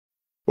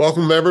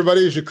Welcome,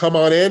 everybody, as you come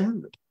on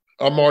in.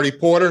 I'm Marty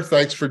Porter.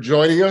 Thanks for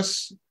joining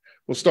us.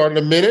 We'll start in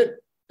a minute,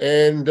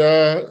 and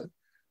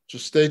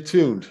just stay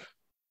tuned.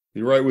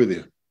 Be right with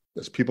you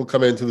as people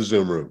come into the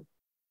Zoom room.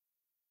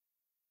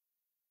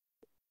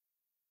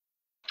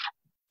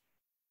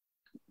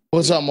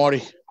 What's up,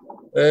 Marty?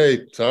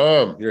 Hey,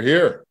 Tom, you're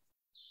here.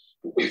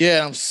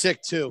 Yeah, I'm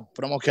sick too,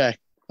 but I'm okay.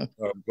 I'm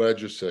glad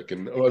you're sick,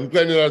 and I'm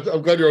glad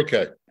you're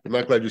okay. I'm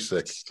not glad you're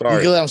sick.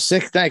 Sorry. You glad I'm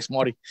sick? Thanks,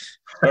 Marty.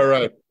 All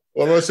right.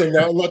 Well, listen,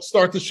 now let's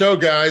start the show,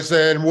 guys,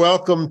 and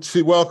welcome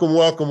to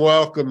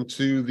the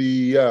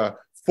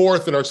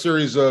fourth in our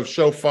series of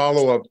show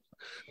follow-up.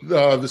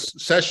 This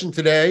session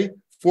today,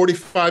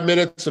 45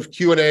 minutes of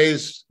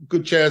Q&As.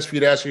 Good chance for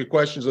you to ask your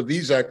questions of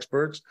these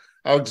experts.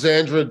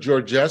 Alexandra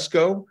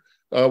Georgescu,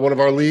 one of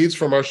our leads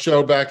from our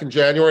show back in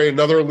January.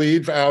 Another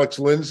lead for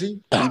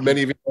Lindsay, who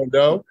many of you don't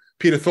know.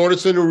 Peter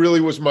Thordarson, who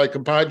really was my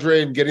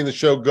compadre in getting the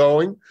show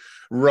going.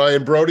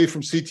 Ryan Brodie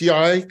from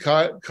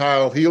CTI,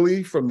 Kyle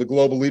Healy from the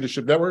Global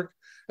Leadership Network,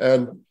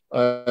 and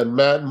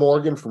Matt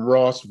Morgan from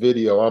Ross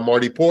Video. I'm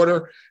Marty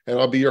Porter, and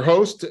I'll be your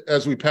host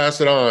as we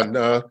pass it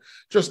on.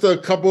 Just a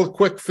couple of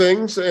quick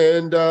things,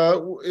 and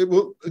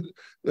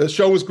the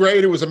show was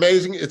great. It was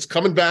amazing. It's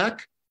coming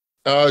back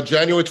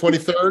January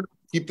 23rd.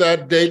 Keep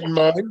that date in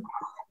mind.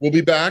 We'll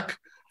be back.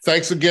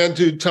 Thanks again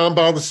to Tom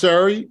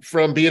Baldessari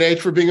from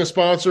B&H for being a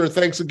sponsor, and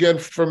thanks again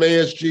from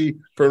ASG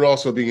for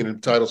also being a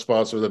title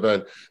sponsor of the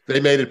event. They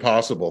made it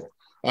possible.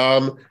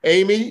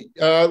 Amy,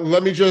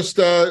 let me just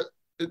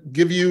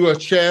give you a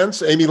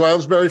chance. Amy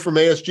Lounsbury from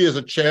ASG has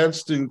a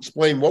chance to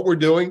explain what we're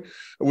doing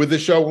with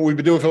this show, what we've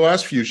been doing for the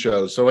last few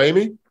shows. So,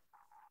 Amy?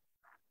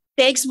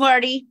 Thanks,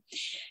 Marty.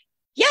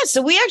 Yeah,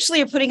 so we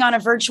actually are putting on a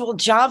virtual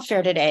job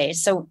fair today.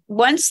 So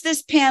once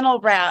this panel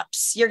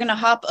wraps, you're going to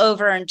hop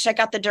over and check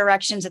out the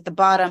directions at the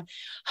bottom.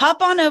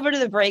 Hop on over to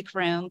the break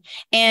room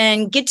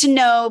and get to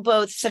know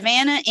both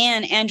Savannah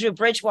and Andrew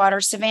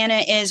Bridgewater.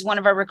 Savannah is one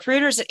of our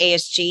recruiters at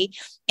ASG.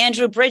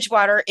 Andrew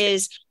Bridgewater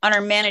is on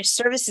our managed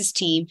services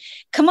team.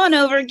 Come on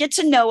over, get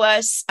to know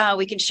us.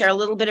 We can share a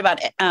little bit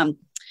about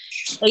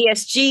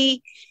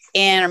ASG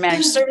and our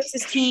managed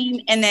services team.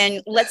 And then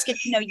let's get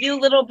to know you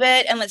a little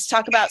bit, and let's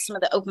talk about some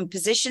of the open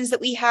positions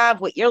that we have,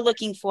 what you're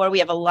looking for. We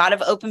have a lot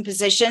of open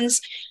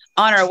positions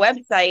on our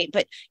website,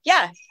 but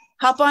yeah,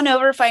 hop on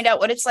over, find out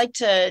what it's like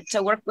to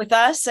work with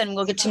us, and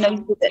we'll get to know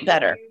you a bit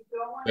better.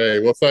 Hey,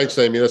 well, thanks,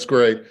 Amy. That's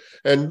great.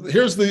 And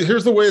here's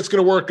the way it's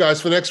going to work,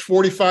 guys. For the next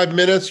 45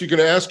 minutes, you're going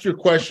to ask your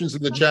questions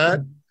in the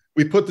chat.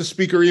 We put the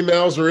speaker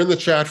emails are in the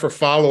chat for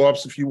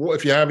follow-ups if you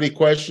have any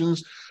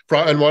questions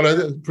and want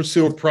to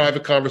pursue a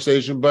private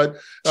conversation. But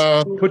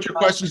put your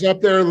questions up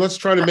there, and let's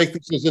try to make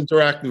this as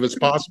interactive as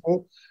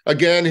possible.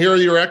 Again, here are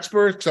your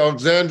experts: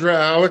 Alexandra,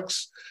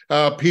 Alex,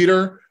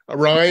 Peter,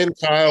 Ryan,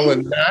 Kyle,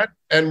 and Matt.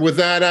 And with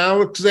that,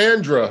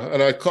 Alexandra,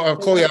 and I'll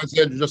call you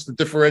Alexandra just to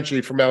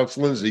differentiate from Alex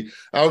Lindsay.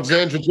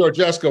 Alexandra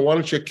Georgescu, why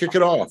don't you kick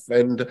it off?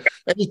 And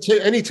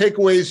any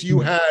takeaways you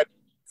had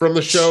from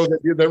the show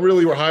that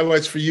really were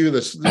highlights for you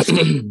this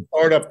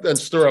start up and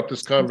stir up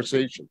this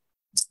conversation?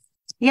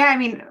 Yeah, I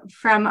mean,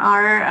 from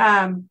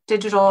our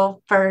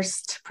digital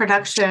first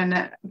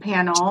production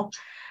panel,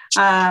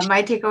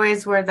 my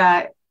takeaways were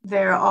that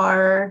there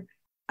are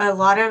a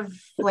lot of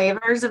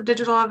flavors of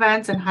digital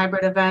events and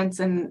hybrid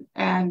events, and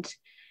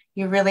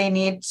you really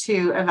need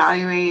to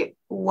evaluate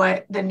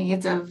what the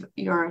needs of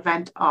your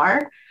event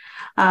are.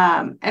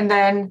 And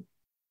then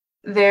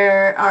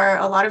there are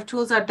a lot of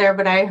tools out there,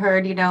 but I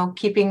heard,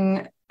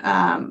 keeping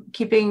your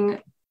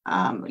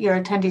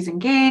attendees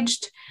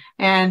engaged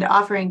and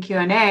offering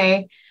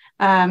Q&A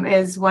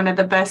is one of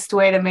the best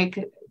way to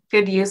make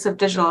good use of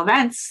digital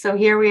events. So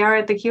here we are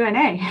at the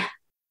Q&A.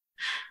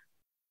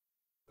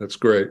 That's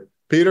great.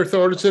 Peter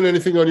Thordarson,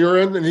 anything on your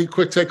end? Any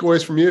quick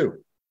takeaways from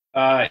you?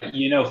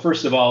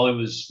 First of all, it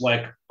was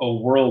like a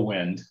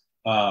whirlwind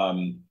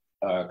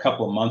a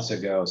couple of months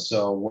ago.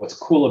 So what's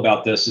cool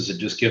about this is it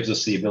just gives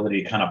us the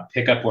ability to kind of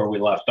pick up where we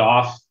left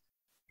off,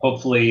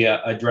 hopefully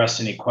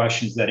address any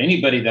questions that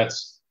anybody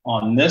that's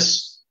on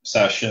this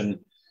session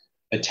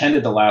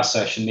attended the last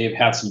session may have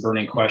had some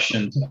burning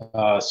questions.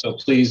 So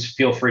please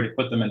feel free to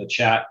put them in the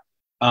chat.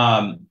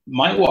 My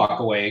walk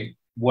away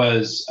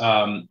was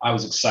I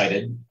was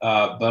excited,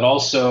 but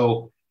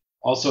also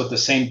at the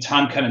same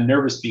time kind of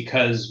nervous,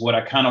 because what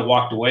I kind of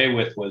walked away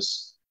with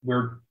was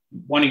we're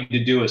wanting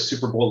to do a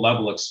Super Bowl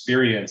level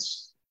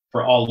experience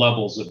for all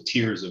levels of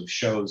tiers of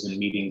shows and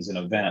meetings and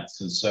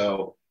events. And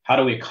so how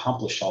do we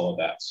accomplish all of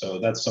that? So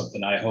that's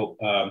something I hope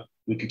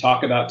we can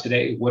talk about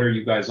today. What are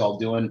you guys all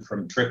doing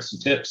from tricks and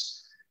tips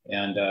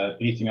and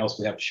anything else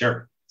we have to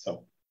share?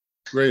 So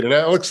great. And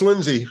Alex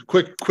Lindsay,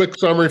 quick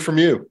summary from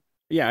you.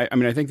 Yeah, I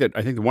mean, I think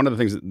one of the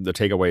things, the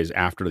takeaways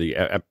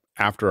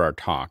after our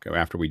talk,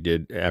 after we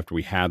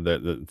had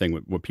the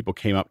thing, what people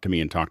came up to me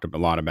and talked a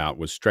lot about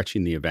was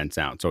stretching the events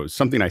out. So it was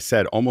something I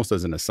said almost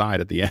as an aside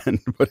at the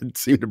end, but it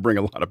seemed to bring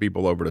a lot of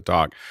people over to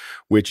talk,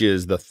 which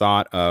is the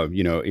thought of,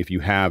 if you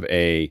have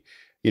a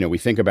we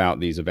think about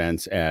these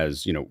events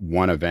as,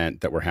 one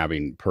event that we're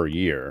having per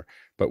year.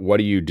 But what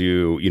do you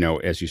do,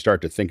 as you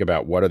start to think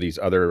about what are these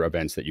other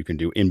events that you can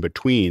do in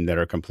between that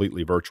are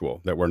completely virtual,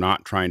 that we're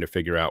not trying to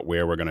figure out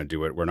where we're going to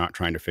do it. We're not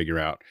trying to figure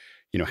out,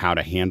 how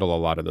to handle a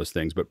lot of those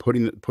things, but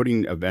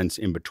putting events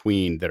in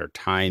between that are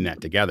tying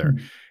that together.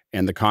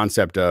 And the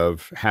concept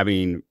of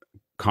having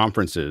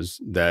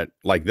conferences that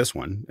like this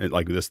one,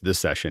 like this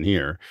session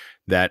here,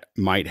 that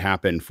might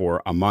happen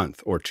for a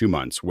month or 2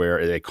 months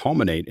where they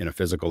culminate in a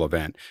physical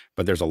event,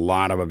 but there's a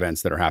lot of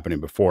events that are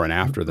happening before and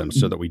after them,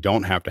 so that we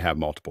don't have to have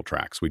multiple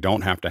tracks. We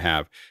don't have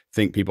to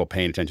think people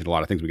paying attention to a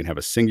lot of things. We can have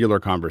a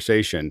singular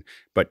conversation,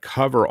 but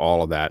cover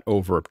all of that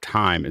over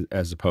time,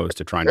 as opposed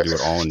to trying to do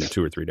it all in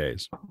 2 or 3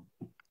 days.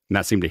 And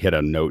that seemed to hit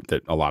a note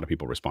that a lot of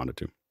people responded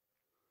to.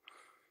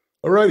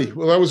 All righty.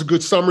 Well, that was a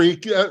good summary.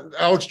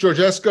 Alex,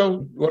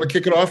 Georgescu, you want to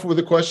kick it off with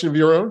a question of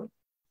your own?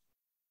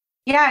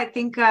 Yeah, I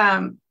think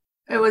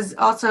it was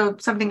also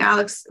something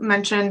Alex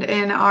mentioned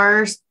in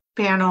our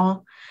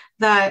panel,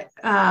 that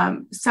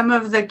some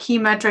of the key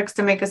metrics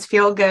to make us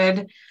feel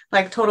good,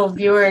 like total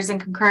viewers and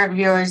concurrent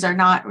viewers, are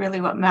not really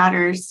what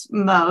matters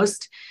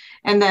most.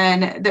 And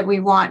then that we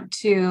want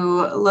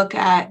to look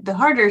at the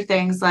harder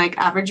things like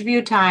average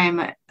view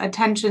time,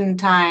 attention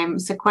time,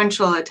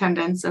 sequential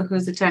attendance, so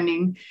who's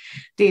attending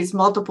these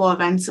multiple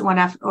events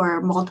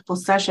or multiple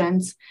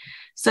sessions.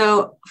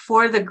 So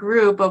for the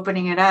group,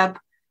 opening it up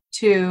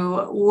to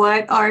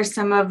what are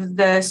some of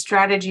the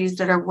strategies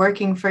that are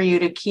working for you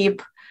to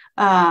keep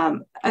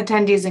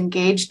attendees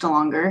engaged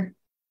longer?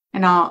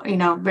 And I'll,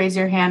 raise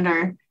your hand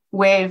or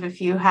wave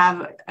if you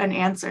have an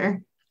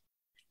answer.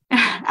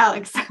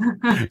 Alex.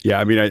 Yeah,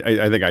 I mean,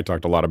 I think I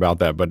talked a lot about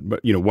that, but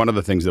one of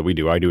the things that we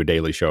do, I do a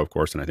daily show, of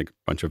course, and I think a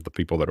bunch of the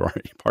people that are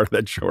already part of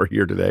that show are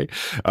here today.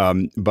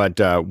 But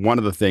one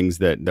of the things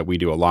that we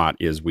do a lot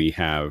is we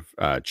have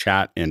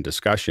chat and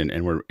discussion,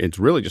 and it's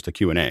really just a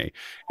Q&A.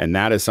 And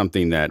that is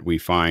something that we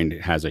find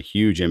has a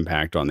huge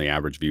impact on the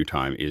average view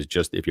time, is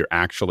just if you're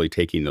actually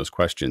taking those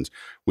questions,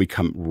 we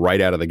come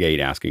right out of the gate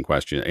answering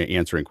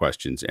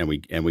questions. And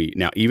we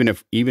now,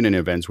 even in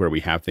events where we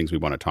have things we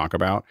want to talk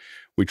about,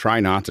 we try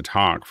not to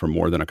talk for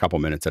more than a couple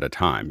minutes at a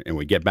time, and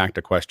we get back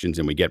to questions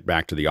and we get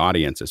back to the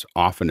audience as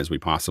often as we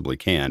possibly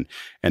can.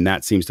 And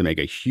that seems to make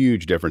a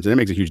huge difference. And it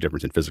makes a huge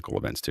difference in physical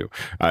events too.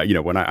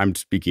 When I'm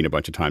speaking a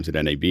bunch of times at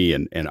NAB,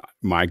 and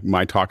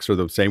my talks are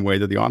the same way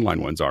that the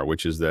online ones are,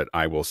 which is that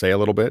I will say a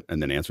little bit and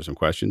then answer some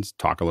questions,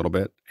 talk a little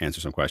bit, answer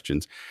some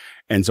questions.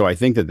 And so I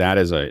think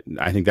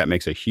that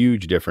makes a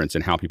huge difference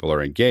in how people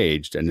are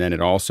engaged. And then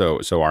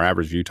so our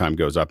average view time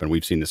goes up, and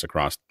we've seen this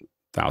across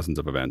thousands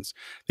of events.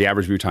 The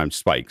average view time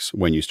spikes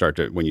when you start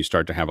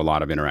to have a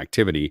lot of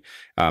interactivity.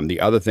 The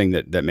other thing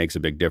that makes a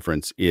big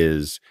difference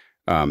is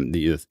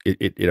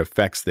it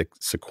affects the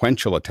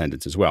sequential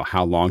attendance as well.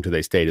 How long do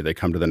they stay? Do they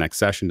come to the next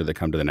session? Do they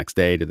come to the next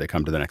day? Do they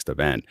come to the next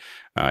event?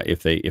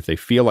 If they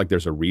feel like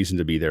there's a reason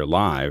to be there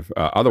live,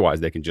 otherwise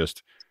they can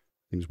just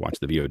watch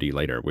the VOD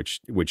later,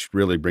 which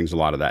really brings a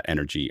lot of that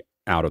energy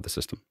out of the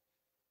system.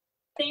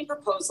 Same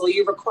proposal,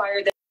 you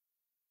require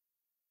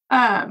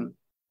that.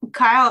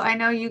 Kyle, I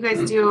know you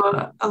guys do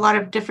a lot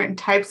of different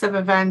types of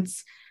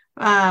events.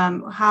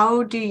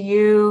 How do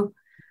you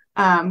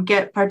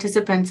get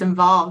participants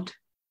involved?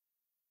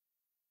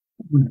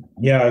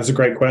 Yeah, it's a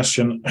great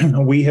question.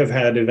 We have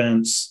had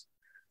events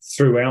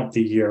throughout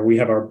the year. We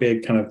have our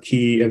big kind of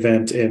key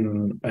event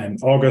in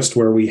August,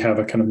 where we have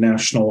a kind of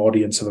national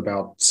audience of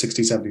about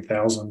 60,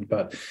 70,000.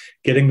 But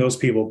getting those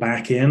people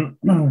back in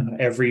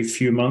every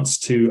few months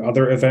to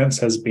other events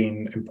has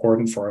been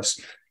important for us.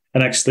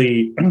 And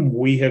actually,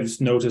 we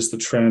have noticed the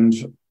trend,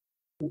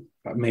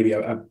 maybe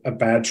a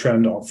bad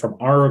trend from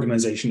our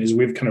organization, is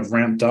we've kind of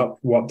ramped up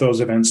what those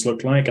events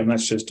look like. And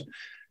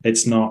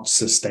it's not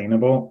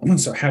sustainable.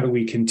 So how do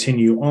we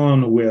continue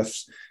on with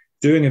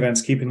doing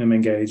events, keeping them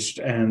engaged?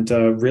 And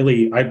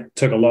really, I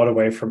took a lot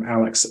away from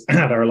Alex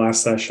at our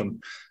last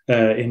session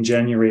in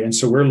January. And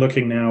so we're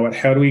looking now at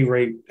how do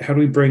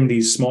we bring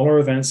these smaller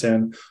events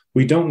in?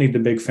 We don't need the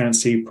big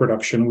fancy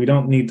production. We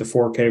don't need the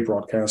 4K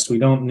broadcast. We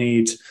don't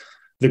need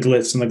the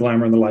glitz and the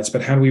glamour and the lights,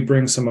 but how do we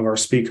bring some of our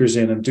speakers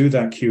in and do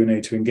that Q&A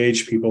to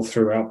engage people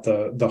throughout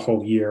the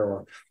whole year,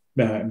 or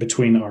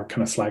between our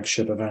kind of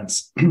flagship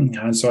events?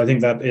 And so I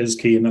think that is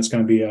key, and that's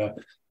going to be a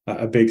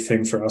big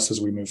thing for us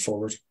as we move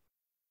forward.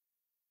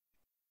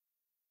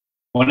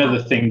 One of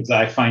the things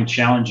I find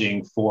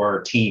challenging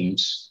for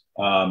teams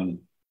putting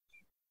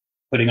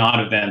on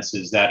events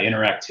is that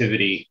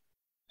interactivity.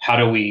 How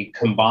do we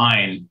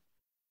combine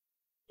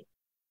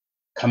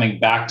coming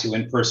back to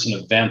in-person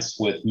events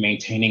with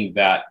maintaining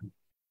that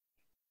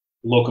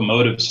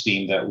locomotive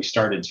steam that we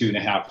started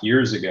 2.5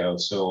 years ago?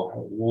 So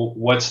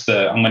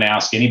I'm going to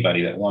ask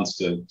anybody that wants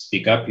to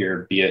speak up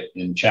here, be it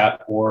in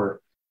chat or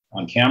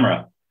on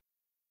camera,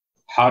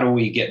 how do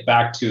we get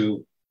back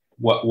to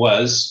what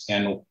was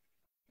and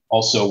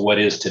also what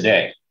is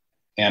today,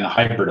 and a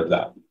hybrid of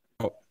that?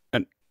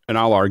 And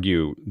I'll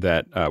argue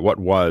that what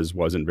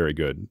wasn't very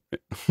good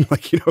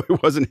Like,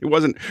 it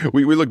wasn't,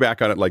 we look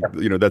back on it like,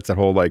 that's that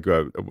whole, like,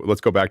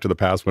 let's go back to the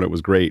past when it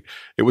was great.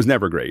 It was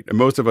never great. And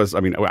most of us, I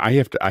mean, I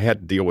had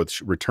to deal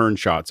with return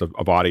shots of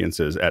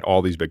audiences at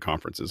all these big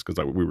conferences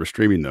because we were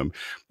streaming them.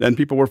 Then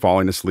people were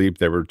falling asleep.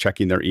 They were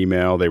checking their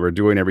email. They were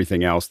doing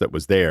everything else that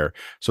was there.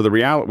 So the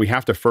reality, we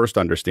have to first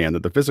understand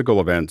that the physical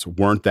events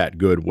weren't that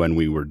good when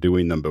we were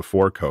doing them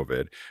before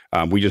COVID.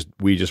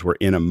 We just were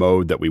in a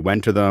mode that we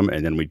went to them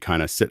and then we'd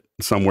kind of sit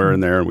somewhere in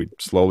there and we'd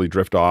slowly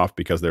drift off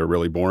because they were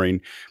really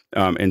boring.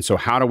 And so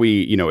how do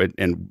we,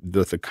 and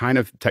the kind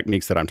of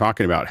techniques that I'm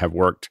talking about have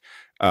worked.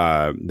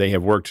 They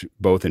have worked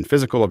both in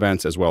physical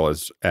events as well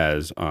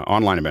as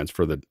online events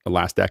for the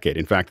last decade.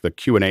 In fact, the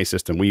Q&A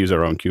system, we use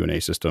our own Q&A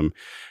system.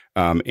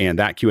 And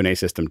that Q&A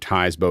system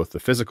ties both the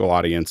physical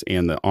audience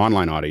and the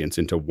online audience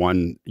into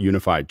one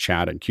unified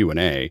chat and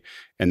Q&A.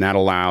 And that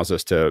allows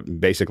us to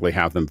basically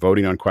have them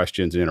voting on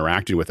questions and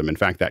interacting with them. In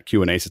fact, that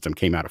Q&A system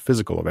came out of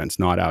physical events,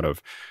 not out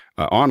of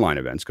online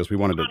events, because we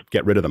wanted to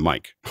get rid of the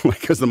mic,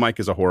 because the mic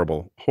is a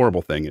horrible,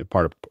 horrible thing.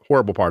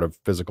 Horrible part of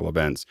physical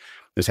events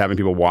is having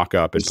people walk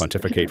up and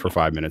pontificate for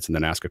 5 minutes and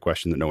then ask a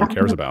question that no one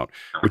cares about,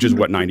 which is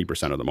what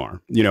 90% of them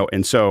are,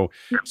 And so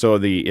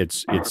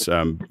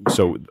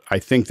I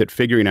think that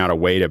figuring out a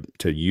way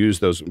to use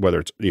those, whether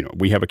it's,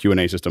 we have a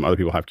Q&A system, other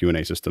people have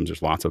Q&A systems,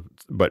 there's lots of,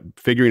 but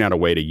figuring out a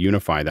way to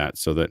unify that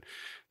so that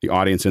the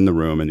audience in the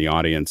room and the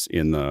audience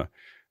in the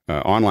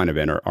online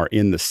event are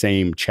in the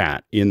same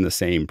chat, in the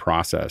same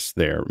process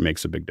there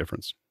makes a big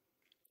difference.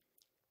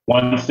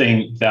 One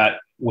thing that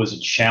was a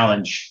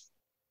challenge,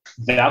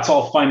 that's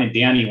all fine and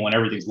dandy when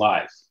everything's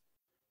live.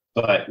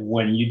 But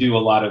when you do a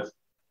lot of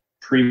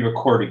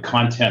pre-recorded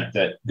content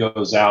that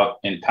goes out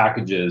in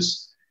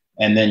packages,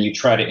 and then you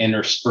try to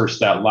intersperse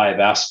that live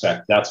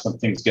aspect, that's when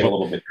things get a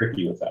little bit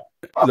tricky with that.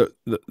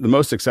 The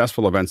most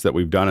successful events that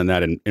we've done in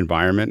that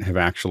environment have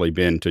actually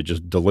been to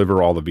just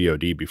deliver all the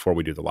VOD before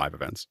we do the live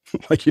events.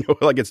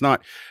 It's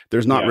not,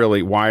 there's not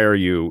really, why are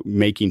you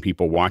making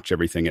people watch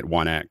everything at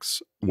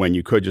 1x when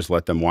you could just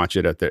let them watch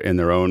it at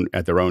their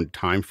own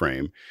time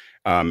frame?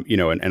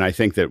 And I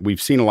think that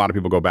we've seen a lot of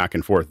people go back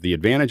and forth. The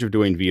advantage of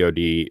doing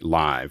VOD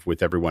live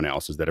with everyone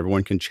else is that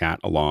everyone can chat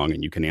along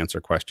and you can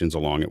answer questions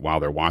along it while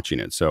they're watching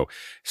it. So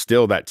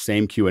still that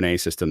same Q&A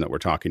system that we're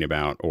talking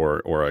about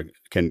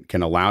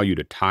can allow you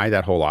to tie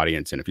that whole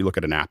audience in. If you look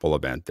at an Apple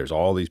event, there's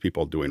all these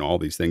people doing all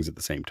these things at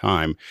the same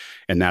time,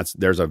 and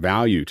there's a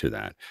value to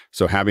that.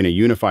 So having a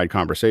unified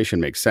conversation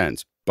makes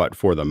sense. But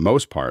for the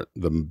most part,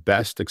 the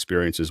best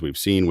experiences we've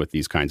seen with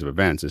these kinds of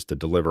events is to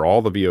deliver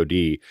all the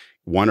VOD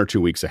 1 or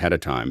 2 weeks ahead of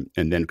time.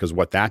 And then, because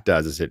what that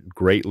does is it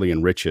greatly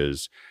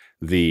enriches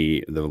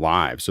the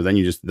live. So then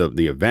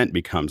the event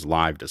becomes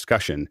live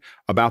discussion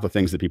about the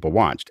things that people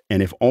watched.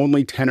 And if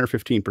only 10 or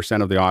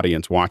 15% of the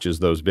audience watches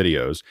those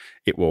videos,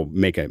 it will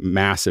make a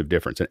massive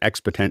difference, an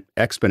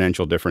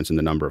exponential difference in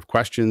the number of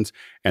questions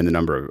and the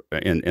number of,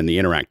 and the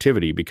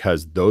interactivity,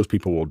 because those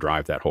people will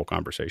drive that whole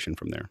conversation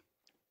from there.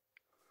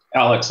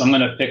 Alex, I'm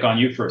going to pick on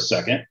you for a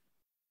second,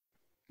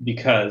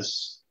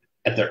 because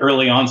at the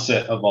early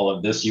onset of all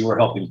of this, you were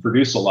helping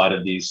produce a lot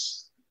of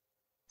these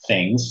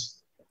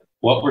things.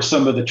 What were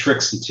some of the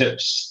tricks and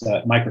tips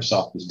that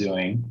Microsoft was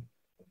doing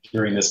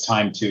during this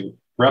time to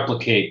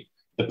replicate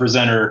the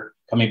presenter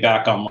coming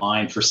back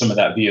online for some of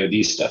that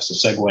VOD stuff? So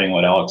segueing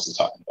what Alex is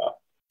talking about.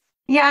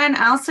 Yeah, and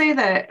I'll say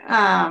that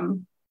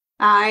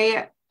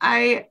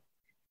I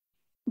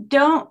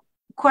don't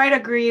quite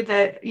agree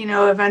that,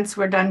 events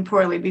were done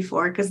poorly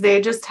before, because they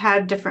just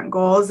had different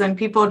goals and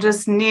people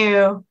just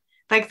knew,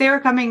 like, they were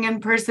coming in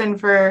person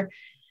for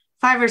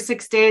 5 or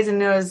 6 days and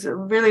it was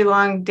really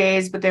long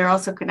days, but they're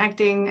also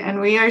connecting.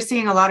 And we are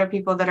seeing a lot of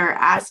people that are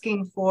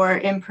asking for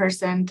in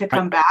person to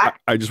come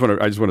back. I just want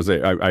to say,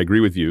 I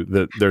agree with you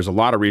that there's a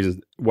lot of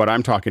reasons. What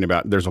I'm talking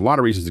about, there's a lot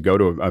of reasons to go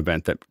to an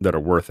event that are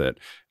worth it.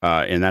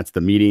 And that's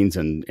the meetings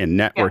and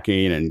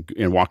networking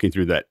and walking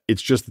through that.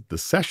 It's just that the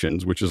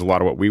sessions, which is a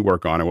lot of what we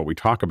work on and what we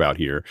talk about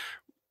here,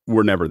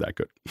 we're never that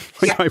good.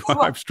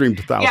 I've streamed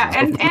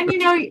thousands. Yeah,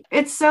 and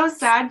it's so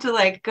sad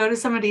to go to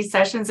some of these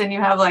sessions and you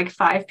have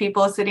 5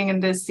 people sitting in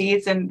the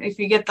seats, and if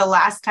you get the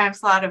last time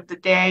slot of the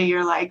day,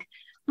 you're like,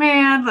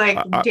 man,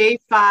 day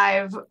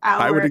 5 hour.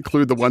 I would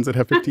include the ones that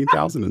have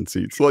 15,000 in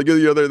seats.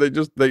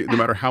 They no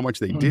matter how much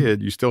they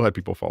did, you still had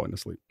people falling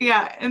asleep.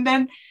 Yeah, and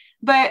then.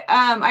 But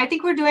I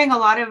think we're doing a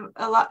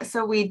lot.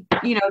 So we,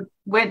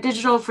 went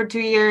digital for 2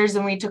 years,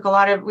 and we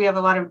have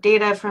a lot of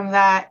data from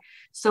that.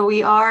 So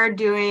we are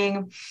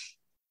doing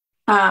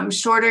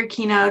shorter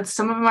keynotes.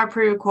 Some of them are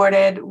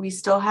pre-recorded. We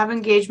still have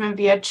engagement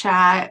via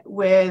chat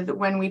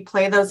when we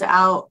play those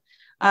out.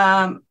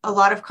 A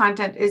lot of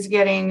content is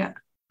getting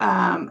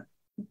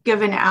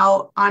given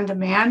out on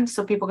demand,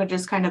 so people could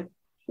just kind of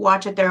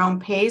watch at their own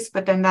pace.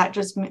 But then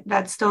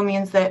that still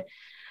means that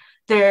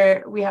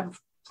we have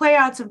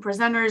playouts and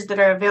presenters that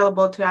are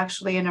available to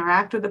actually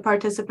interact with the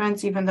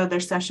participants, even though their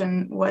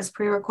session was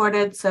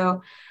pre-recorded.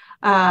 So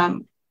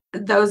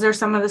those are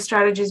some of the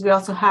strategies. We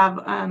also have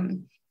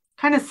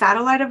kind of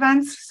satellite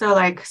events. So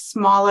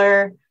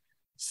smaller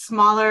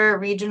smaller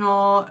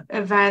regional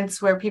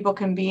events where people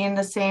can be in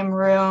the same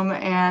room,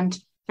 and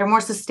they're more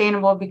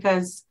sustainable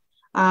because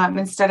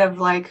instead of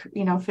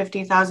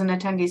 50,000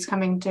 attendees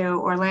coming to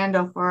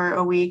Orlando for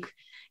a week,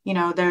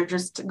 they're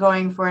just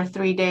going for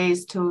 3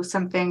 days to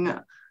something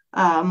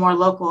more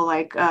local.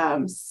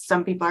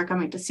 Some people are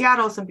coming to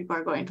Seattle, some people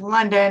are going to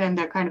London, and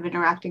they're kind of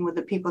interacting with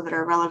the people that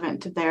are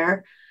relevant to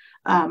their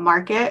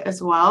market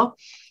as well.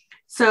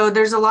 So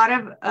there's a lot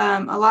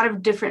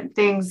of different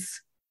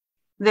things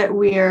that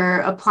we're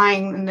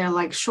applying, and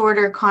they're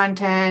shorter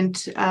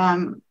content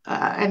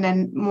and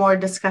then more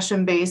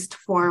discussion based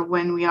for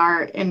when we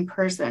are in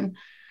person.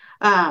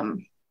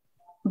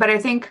 But I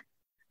think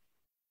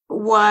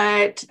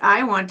what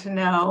I want to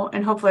know,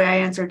 and hopefully I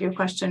answered your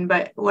question,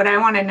 but what I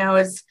want to know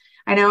is,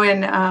 I know in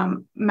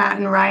Matt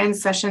and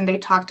Ryan's session, they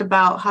talked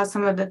about how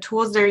some of the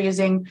tools they're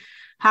using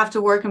have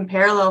to work in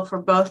parallel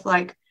for both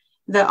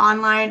the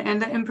online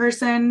and the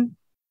in-person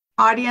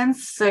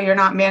audience. So you're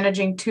not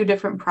managing two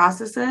different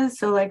processes.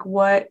 So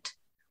what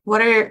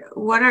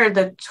are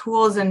the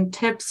tools and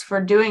tips for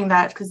doing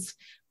that? Because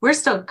we're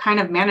still kind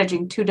of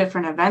managing two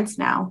different events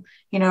now.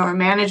 We're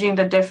managing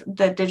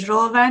the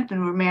digital event,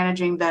 and we're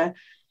managing the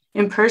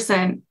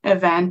in-person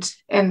event,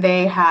 and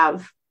they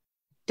have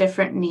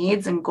different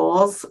needs and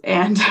goals,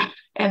 and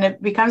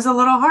it becomes a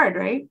little hard,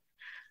 right?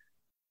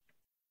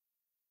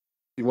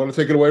 You want to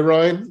take it away,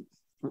 Ryan?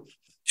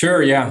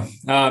 Sure. Yeah.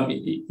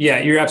 Yeah,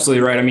 you're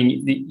absolutely right. I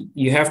mean,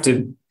 you have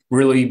to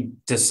really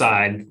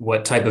decide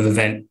what type of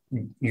event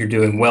you're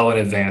doing well in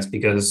advance,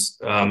 because,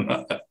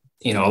 a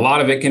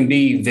lot of it can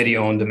be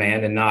video on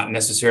demand and not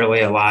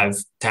necessarily a live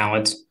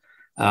talent.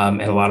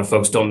 And a lot of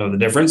folks don't know the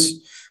difference,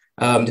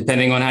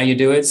 depending on how you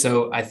do it.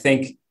 So I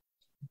think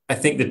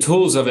the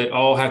tools of it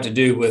all have to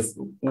do with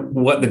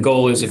what the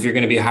goal is. If you're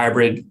going to be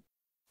hybrid,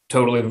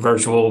 totally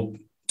virtual,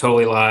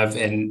 totally live,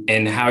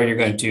 and how you're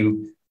going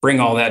to bring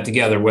all that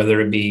together,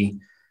 whether it be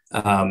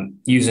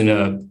using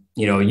a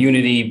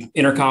Unity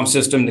intercom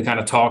system to kind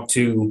of talk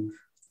to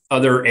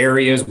other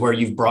areas where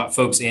you've brought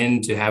folks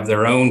in to have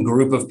their own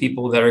group of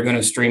people that are going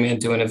to stream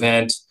into an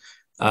event.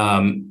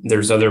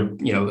 There's other,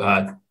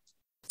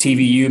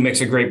 TVU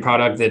makes a great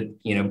product that,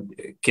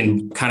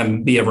 can kind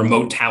of be a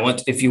remote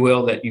talent, if you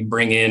will, that you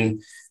bring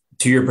in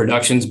to your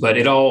productions. But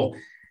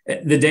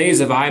the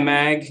days of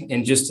iMag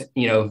and just,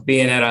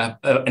 being at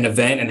an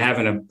event and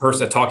having a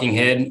talking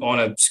head on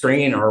a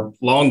screen are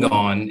long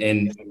gone,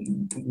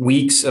 and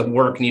weeks of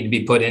work need to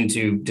be put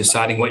into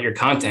deciding what your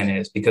content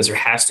is, because there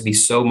has to be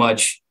so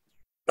much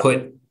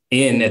put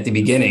in at the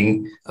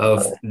beginning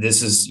of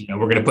this is,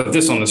 we're going to put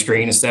this on the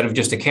screen instead of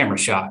just a camera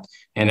shot.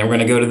 And then we're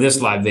going to go to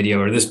this live video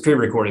or this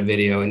pre-recorded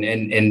video.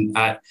 And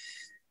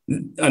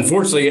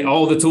unfortunately,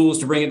 all the tools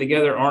to bring it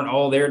together aren't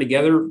all there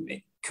together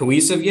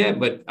cohesive yet,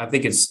 but I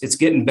think it's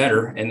getting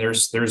better. And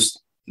there's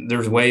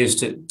ways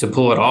to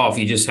pull it off.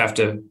 You just have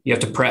to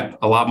prep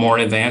a lot more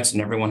in advance,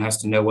 and everyone has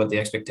to know what the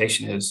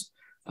expectation is.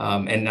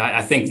 And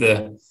I think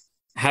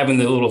having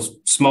the little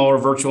smaller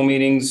virtual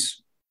meetings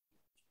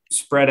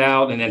spread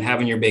out, and then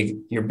having your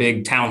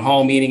big town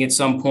hall meeting at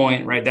some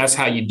point, right? That's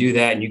how you do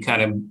that. And you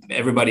kind of,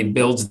 everybody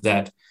builds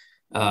that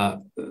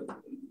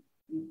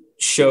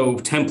show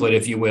template,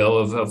 if you will,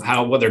 of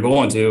what they're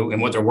going to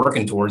and what they're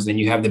working towards. Then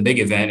you have the big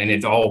event, and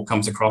it all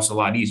comes across a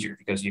lot easier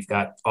because you've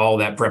got all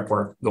that prep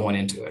work going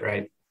into it,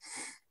 right?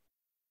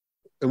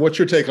 And what's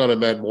your take on it,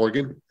 Matt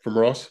Morgan from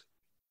Ross?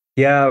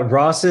 Yeah,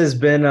 Ross has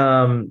been,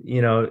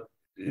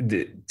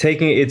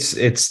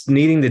 it's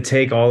needing to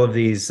take all of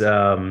these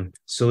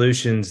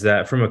solutions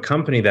that from a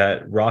company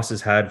that Ross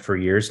has had for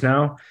years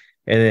now,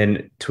 and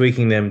then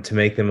tweaking them to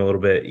make them a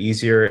little bit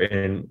easier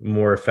and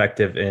more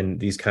effective in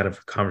these kind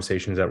of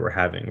conversations that we're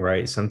having,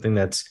 right? Something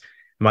that's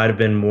might have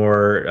been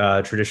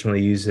more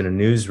traditionally used in a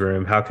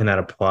newsroom. How can that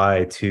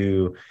apply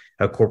to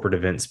a corporate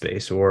event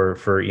space, or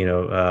for,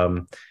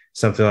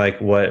 something like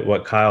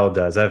what Kyle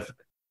does?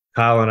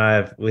 Kyle and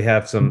I we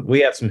have some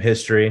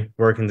history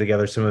working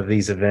together, some of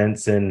these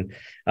events, and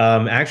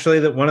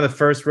actually one of the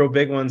first real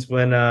big ones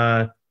when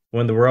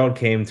the world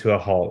came to a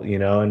halt,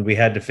 and we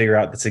had to figure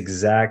out this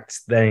exact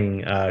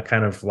thing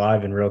kind of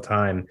live in real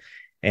time.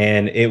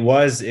 And it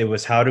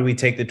was how do we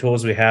take the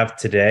tools we have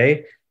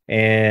today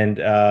and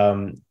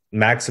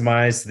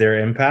maximize their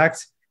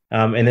impact,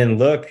 and then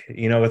look,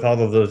 with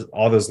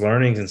all those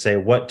learnings, and say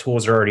what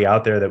tools are already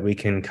out there that we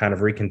can kind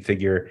of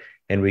reconfigure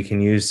and we can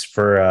use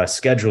for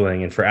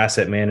scheduling and for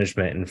asset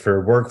management and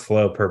for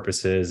workflow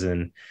purposes.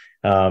 And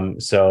I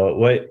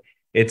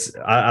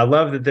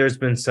love that there's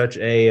been such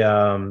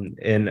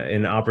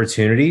an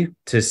opportunity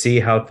to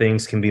see how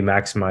things can be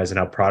maximized and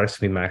how products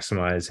can be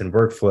maximized and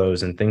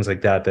workflows and things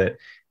like that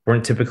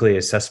weren't typically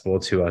accessible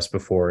to us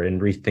before, and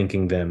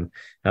rethinking them.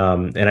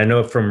 And I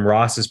know from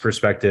Ross's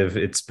perspective,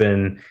 it's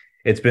been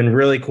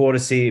really cool to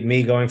see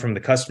me going from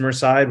the customer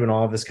side when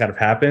all of this kind of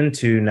happened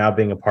to now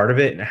being a part of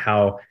it, and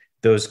how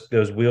those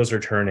wheels are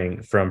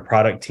turning from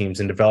product teams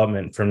and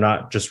development, from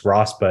not just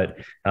Ross, but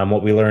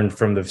what we learned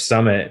from the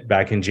summit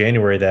back in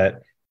January,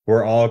 that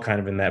we're all kind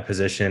of in that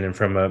position. And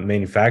from a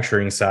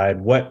manufacturing side,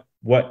 what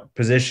what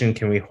position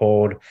can we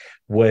hold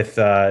with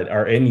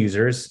our end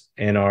users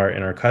and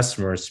our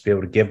customers to be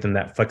able to give them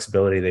that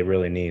flexibility they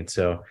really need.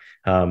 So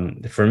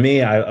for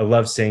me, I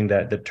love seeing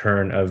that the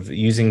turn of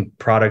using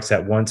products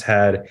that once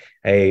had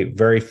a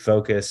very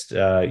focused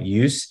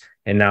use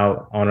and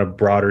now on a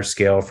broader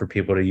scale for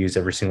people to use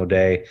every single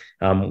day,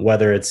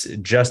 whether it's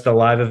just a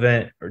live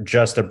event or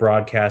just a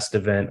broadcast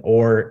event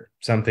or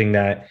something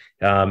that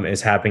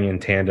is happening in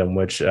tandem,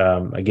 which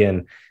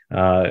again,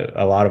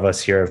 a lot of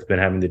us here have been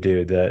having to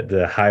do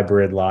the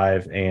hybrid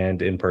live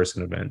and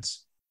in-person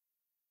events.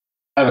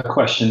 I have a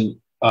question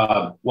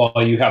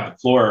while you have the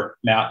floor,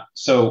 Matt.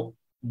 So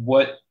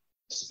what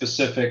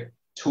specific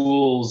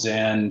tools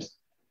and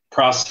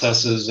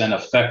processes and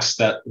effects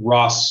that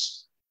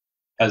Ross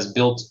has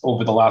built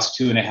over the last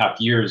 2.5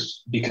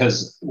 years?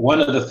 Because one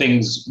of the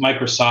things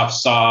Microsoft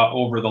saw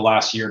over the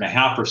last 1.5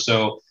 years or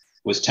so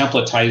was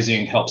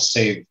templatizing helps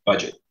save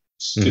budget.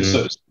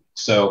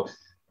 So,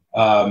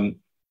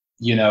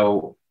 you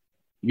know,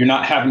 you're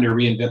not having to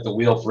reinvent the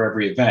wheel for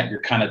every event.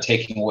 You're kind of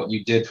taking what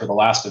you did for the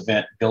last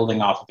event,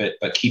 building off of it,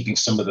 but keeping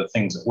some of the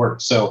things that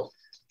work. So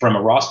from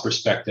a Ross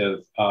perspective,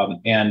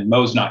 and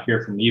Mo's not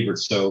here from Ebert,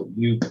 so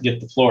you get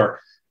the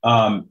floor.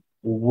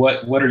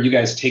 What are you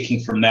guys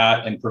taking from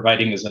that and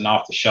providing as an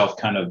off-the-shelf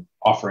kind of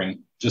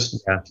offering? Just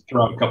to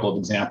throw out a couple of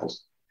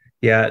examples.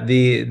 Yeah,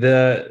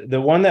 the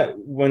one that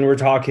when we're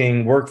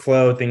talking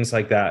workflow, things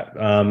like that,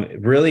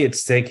 really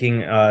it's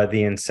taking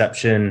the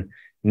Inception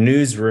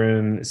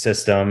newsroom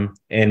system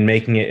and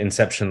making it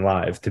Inception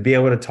Live to be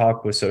able to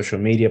talk with social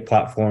media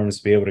platforms,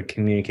 be able to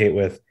communicate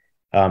with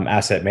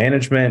asset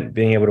management,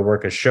 being able to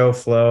work a show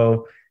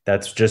flow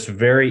that's just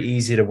very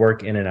easy to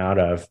work in and out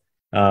of.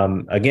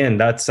 Again,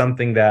 that's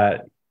something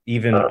that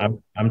even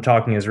I'm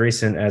talking as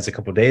recent as a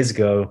couple of days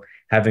ago,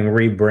 having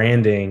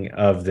rebranding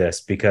of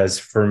this, because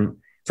for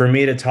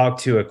me to talk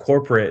to a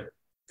corporate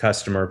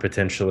customer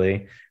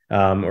potentially,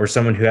 or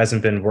someone who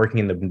hasn't been working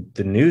in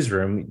the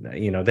newsroom,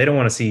 you know, they don't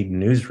want to see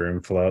newsroom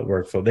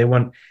workflow. They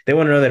want to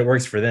know that it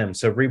works for them.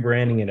 So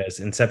rebranding it as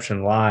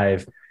Inception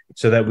Live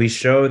so that we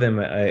show them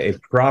a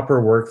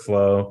proper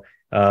workflow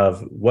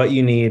of what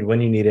you need, when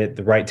you need it,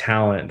 the right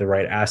talent, the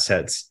right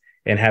assets,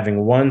 and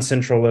having one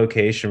central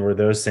location where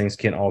those things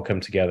can all come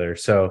together.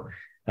 So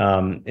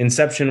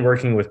Inception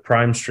working with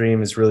Prime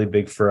Stream is really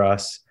big for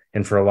us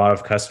and for a lot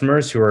of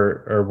customers who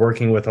are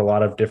working with a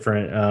lot of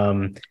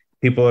different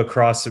people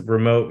across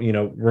remote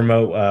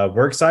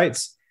work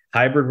sites,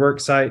 hybrid work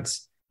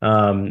sites,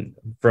 from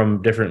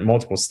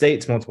multiple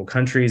states, multiple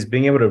countries,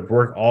 being able to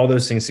work all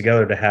those things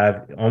together to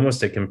have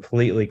almost a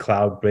completely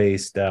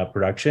cloud-based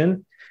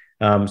production.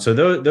 So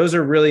those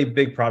are really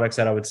big products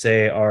that I would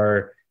say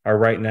are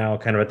right now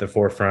kind of at the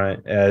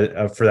forefront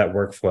for that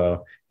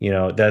workflow. You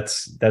know,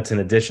 that's in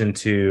addition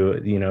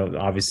to, you know,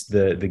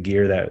 obviously the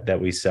gear that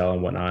we sell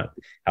and whatnot.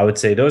 I would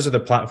say those are the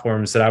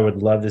platforms that I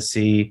would love to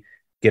see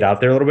get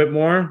out there a little bit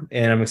more.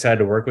 And I'm excited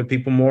to work with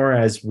people more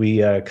as we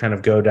kind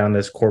of go down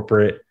this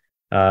corporate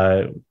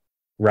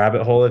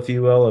rabbit hole, if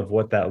you will, of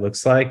what that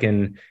looks like.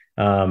 And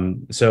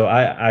so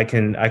I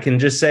can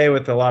just say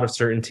with a lot of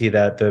certainty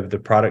that the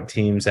product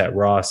teams at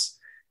Ross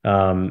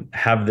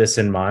have this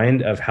in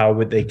mind of how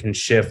they can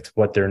shift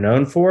what they're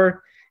known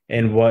for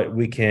and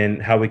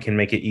how we can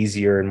make it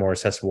easier and more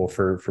accessible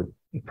for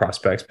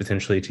prospects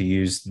potentially to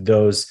use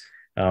those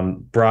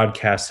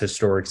broadcast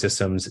historic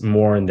systems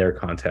more in their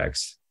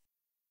context.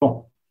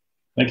 Cool.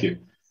 Thank you.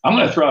 I'm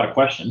going to throw out a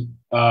question.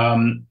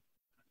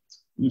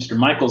 Mr.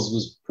 Michaels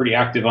was pretty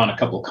active on a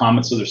couple of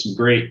comments, so there's some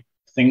great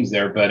things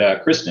there.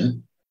 But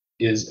Kristen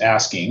is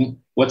asking,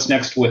 what's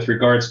next with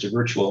regards to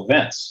virtual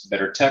events?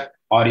 Better tech,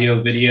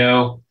 audio,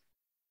 video,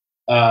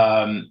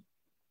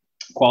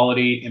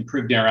 quality,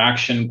 improved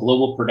interaction,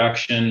 global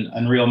production,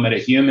 Unreal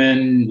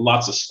MetaHuman,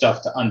 lots of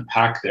stuff to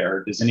unpack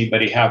there. Does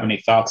anybody have any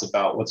thoughts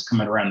about what's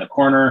coming around the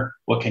corner?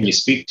 What can you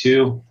speak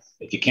to?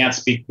 If you can't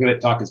speak to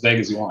it, talk as vague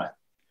as you want.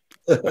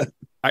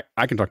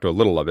 I can talk to a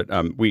little of it.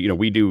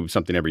 We do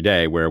something every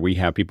day where we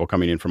have people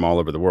coming in from all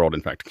over the world.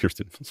 In fact,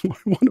 Kirsten was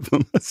one of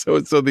them.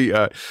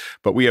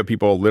 But we have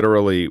people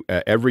literally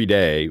every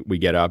day we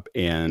get up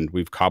and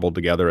we've cobbled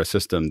together a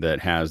system that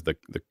has the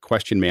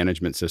question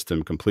management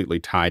system completely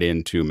tied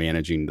into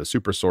managing the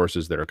super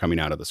sources that are coming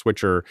out of the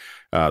switcher,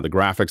 the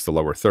graphics, the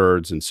lower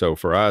thirds. And so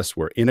for us,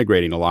 we're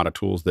integrating a lot of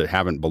tools that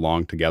haven't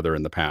belonged together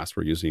in the past.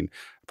 We're using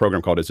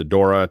program called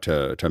Isadora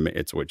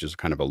which is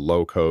kind of a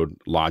low-code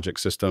logic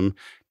system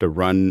to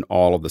run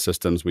all of the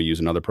systems. We use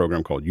another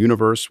program called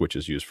Universe, which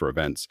is used for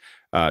events,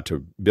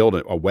 to build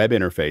a web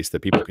interface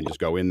that people can just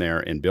go in there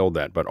and build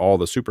that. But all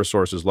the super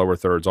sources, lower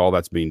thirds, all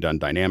that's being done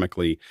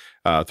dynamically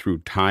through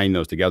tying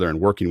those together and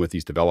working with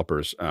these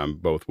developers,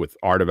 both with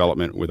our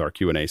development, with our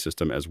Q&A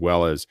system, as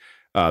well as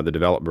the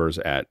developers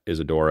at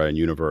Isadora and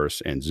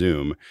Universe and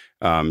Zoom,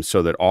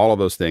 so that all of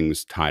those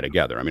things tie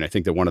together. I mean, I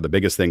think that one of the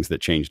biggest things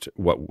that changed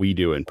what we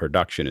do in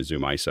production is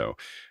Zoom ISO.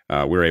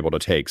 We're able to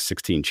take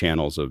 16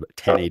 channels of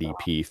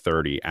 1080p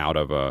 30 out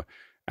of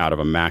out of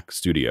a Mac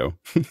studio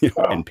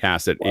and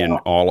pass it in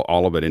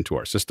all of it into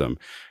our system.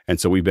 And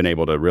so we've been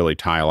able to really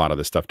tie a lot of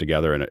this stuff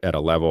together at a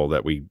level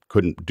that we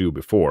couldn't do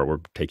before. We're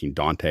taking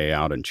Dante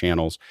out and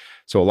channels.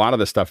 So a lot of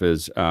this stuff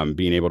is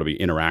being able to be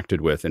interacted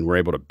with, and we're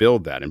able to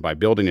build that. And by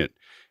building it,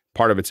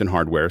 part of it's in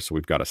hardware. So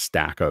we've got a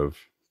stack of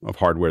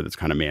hardware that's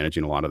kind of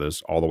managing a lot of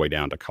this, all the way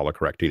down to color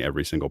correcting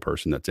every single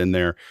person that's in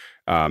there.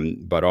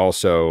 But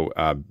also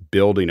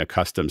building a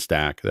custom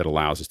stack that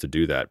allows us to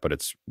do that, but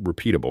it's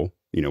repeatable.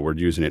 We're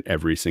using it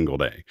every single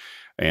day.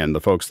 And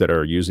the folks that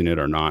are using it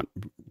are not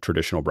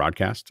traditional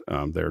broadcast.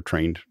 They're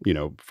trained,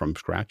 from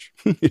scratch,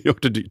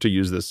 to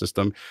use this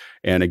system.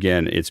 And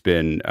again, it's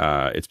been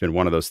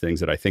one of those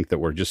things that I think that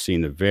we're just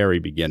seeing the very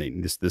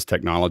beginning. This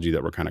technology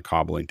that we're kind of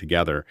cobbling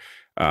together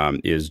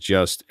is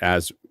just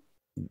as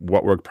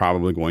what we're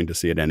probably going to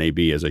see at NAB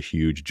is a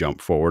huge jump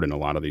forward in a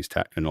lot of this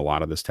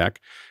tech.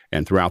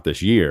 And throughout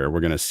this year, we're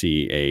going to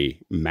see a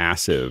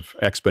massive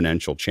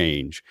exponential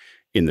change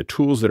in the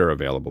tools that are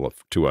available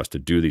to us to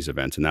do these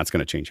events. And that's going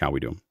to change how we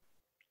do them.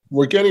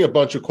 We're getting a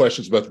bunch of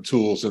questions about the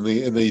tools in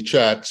the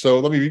chat. So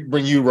let me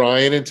bring you,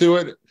 Ryan, into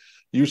it.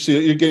 You're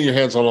getting your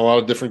hands on a lot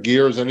of different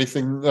gears.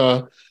 Anything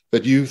that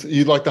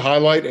you'd like to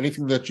highlight?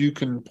 Anything that you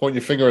can point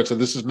your finger at, so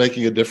this is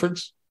making a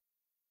difference?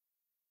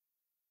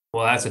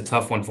 Well, that's a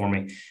tough one for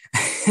me.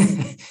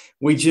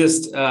 We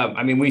just,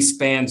 we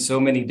span so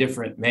many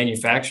different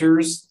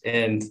manufacturers.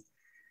 And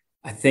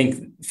I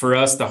think for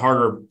us, the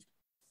harder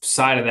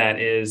side of that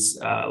is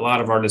a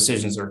lot of our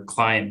decisions are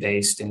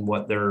client-based and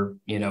what they're,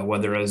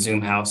 whether a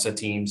Zoom house, a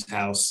Teams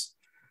house,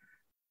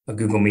 a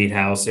Google Meet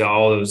house,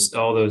 all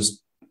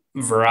those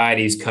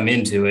varieties come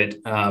into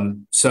it.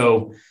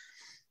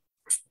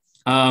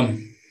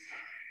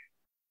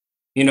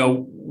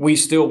 We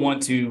still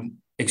want to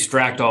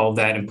extract all of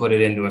that and put it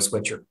into a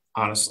switcher.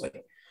 Honestly,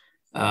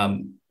 we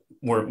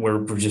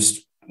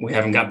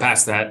haven't got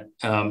past that,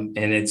 and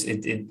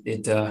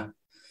it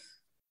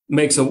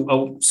makes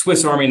a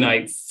Swiss Army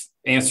knife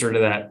answer to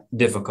that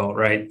difficult,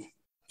 right?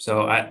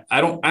 So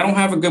I don't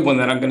have a good one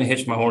that I'm going to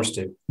hitch my horse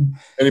to.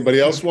 Anybody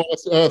else want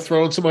to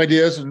throw in some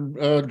ideas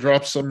and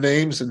drop some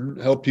names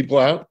and help people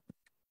out?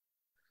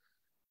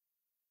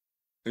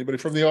 Anybody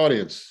from the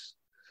audience?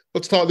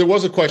 Let's talk. There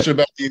was a question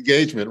about the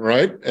engagement,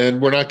 right? And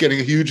we're not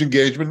getting a huge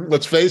engagement.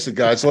 Let's face it,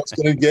 guys. Let's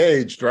get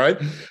engaged, right?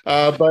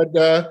 But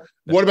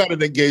what about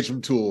an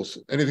engagement tools?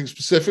 Anything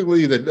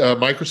specifically that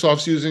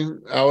Microsoft's using,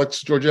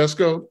 Alex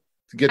Georgescu,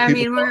 to get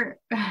people?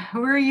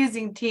 We're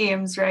using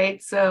Teams,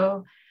 right?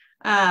 So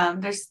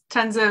there's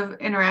tons of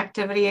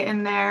interactivity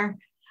in there,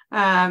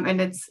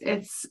 and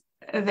it's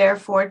there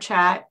for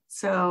chat.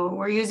 So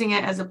we're using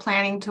it as a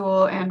planning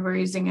tool, and we're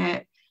using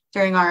it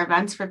during our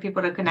events for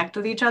people to connect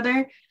with each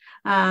other.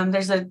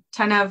 There's a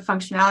ton of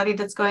functionality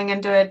that's going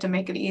into it to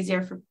make it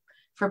easier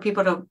for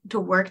people to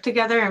work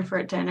together and for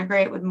it to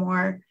integrate with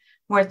more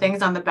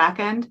things on the back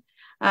end.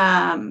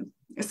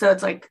 So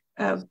it's like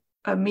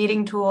a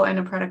meeting tool and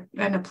a product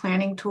and a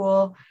planning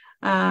tool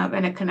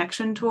and a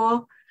connection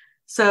tool.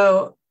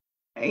 So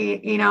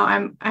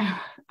I'm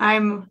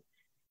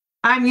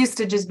used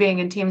to just being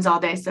in Teams all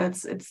day. So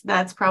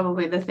that's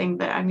probably the thing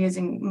that I'm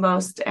using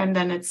most. And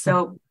then it's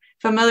so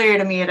familiar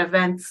to me at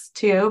events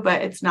too,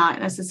 but it's not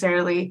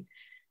necessarily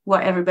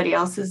what everybody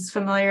else is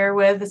familiar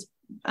with.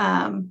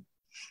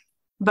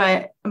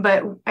 But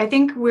I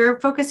think we're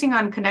focusing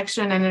on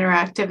connection and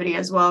interactivity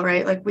as well,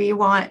 right? Like we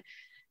want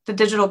the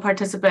digital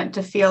participant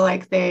to feel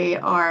like they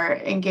are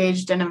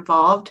engaged and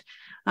involved.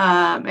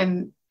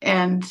 And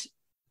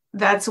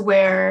that's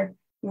where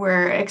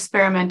we're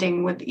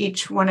experimenting with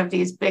each one of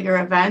these bigger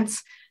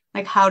events.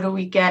 Like, how do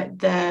we get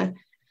the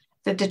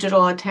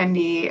digital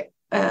attendee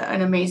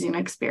an amazing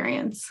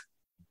experience?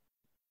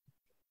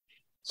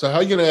 So how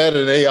are you going to add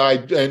an AI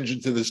engine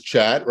to this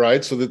chat,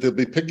 right? So that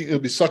they'll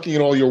be sucking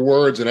in all your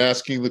words and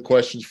asking the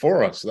questions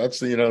for us.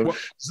 That's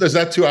is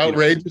that too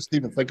outrageous to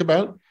even think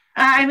about?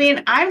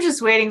 I'm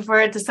just waiting for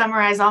it to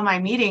summarize all my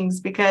meetings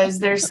because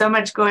there's so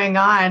much going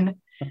on.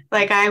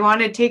 Like, I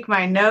want to take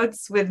my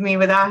notes with me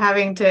without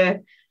having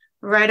to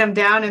write them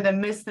down and then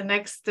miss the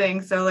next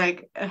thing. So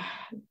like,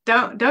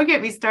 don't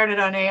get me started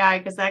on AI,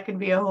 because that could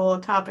be a whole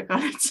topic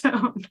on its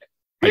own.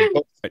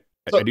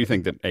 I do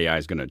think that AI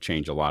is going to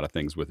change a lot of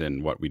things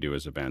within what we do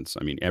as events.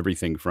 I mean,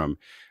 everything from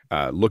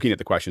looking at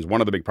the questions.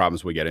 One of the big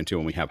problems we get into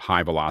when we have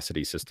high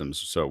velocity systems,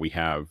 so we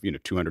have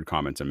 200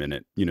 comments a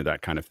minute,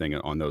 that kind of thing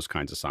on those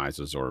kinds of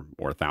sizes, or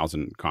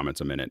 1,000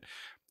 comments a minute.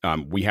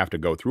 We have to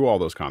go through all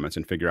those comments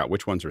and figure out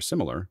which ones are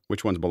similar,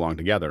 which ones belong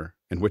together,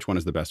 and which one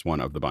is the best one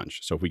of the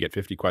bunch. So if we get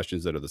 50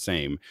 questions that are the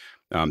same,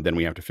 then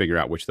we have to figure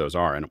out which those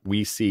are. And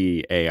we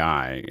see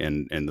AI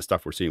and the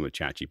stuff we're seeing with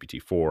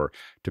ChatGPT-4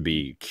 to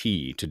be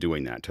key to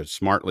doing that, to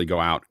smartly go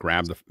out,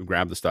 grab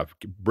the stuff,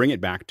 bring it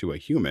back to a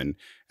human,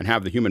 and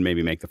have the human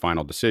maybe make the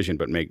final decision,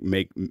 but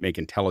make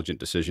intelligent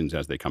decisions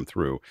as they come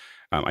through.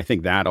 I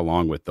think that,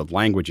 along with the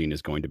languaging,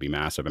 is going to be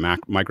massive. And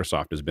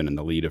Microsoft has been in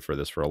the lead for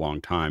this for a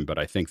long time, but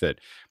I think that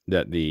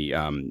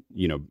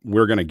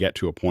we're going to get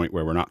to a point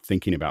where we're not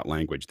thinking about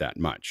language that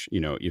much. You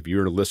know, if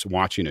you're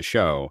watching a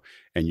show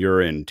and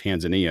you're in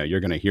Tanzania,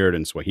 you're going to hear it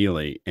in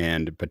Swahili,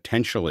 and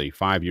potentially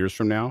 5 years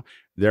from now,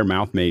 their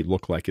mouth may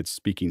look like it's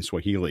speaking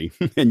Swahili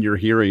and you're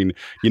hearing,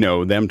 you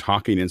know, them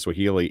talking in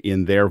Swahili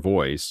in their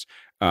voice.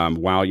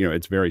 While, you know,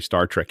 it's very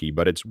Star Trekky,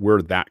 but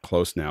we're that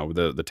close now.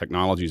 The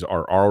technologies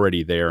are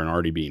already there and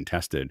already being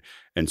tested.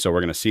 And so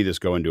we're going to see this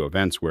go into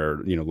events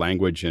where, you know,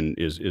 language and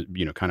is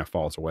you know, kind of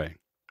falls away.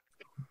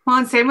 Well,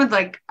 and same with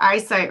like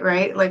eyesight,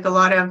 right? Like a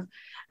lot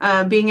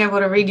of being able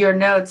to read your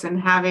notes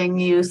and having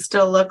you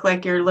still look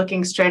like you're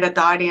looking straight at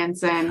the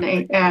audience and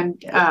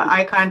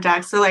eye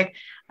contact. So like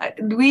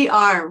we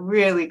are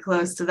really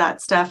close to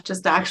that stuff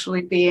just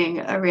actually being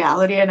a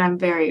reality, and I'm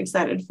very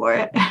excited for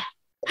it.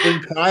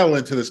 Bring Kyle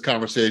into this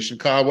conversation.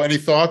 Kyle, any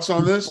thoughts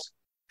on this?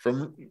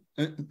 Have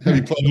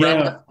you played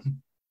around?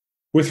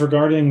 With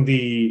regarding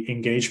the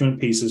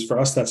engagement pieces, for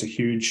us, that's a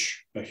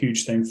huge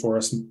thing for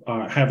us.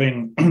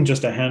 Having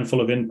just a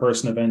handful of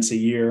in-person events a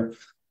year,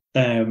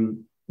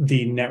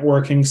 the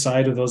networking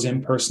side of those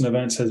in-person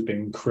events has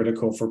been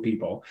critical for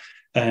people.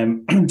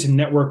 To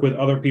network with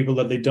other people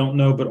that they don't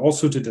know, but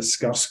also to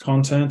discuss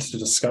content, to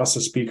discuss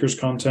a speaker's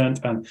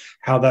content and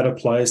how that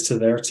applies to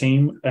their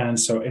team. And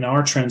so in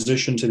our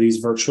transition to these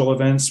virtual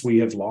events, we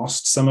have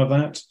lost some of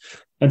that.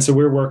 And so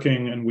we're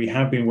working, and we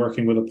have been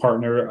working with a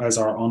partner as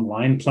our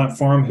online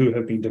platform who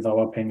have been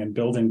developing and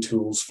building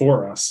tools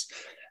for us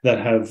that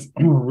have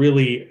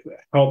really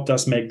helped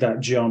us make that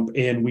jump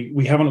in.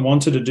 We haven't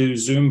wanted to do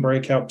Zoom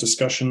breakout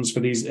discussions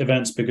for these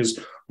events because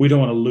we don't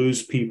want to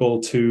lose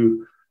people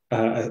to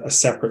a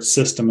separate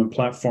system and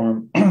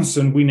platform.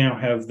 So we now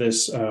have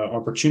this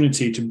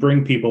opportunity to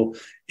bring people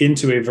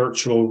into a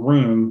virtual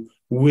room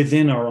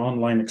within our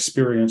online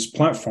experience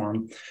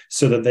platform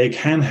so that they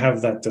can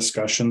have that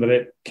discussion, that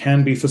it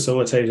can be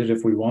facilitated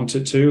if we want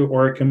it to,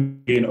 or it can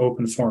be an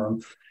open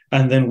forum.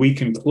 And then we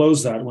can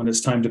close that when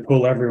it's time to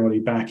pull everybody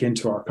back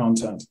into our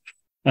content.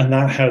 And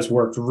that has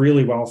worked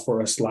really well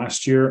for us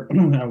last year.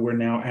 And we're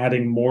now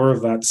adding more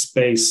of that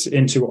space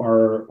into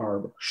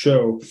our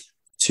show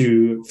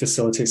to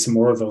facilitate some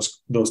more of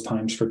those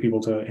times for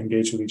people to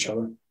engage with each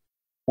other.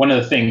 One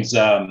of the things,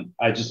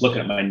 I just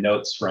looking at my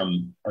notes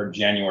from our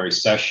January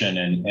session,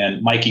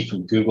 and Mikey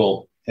from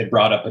Google had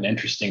brought up an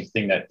interesting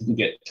thing that didn't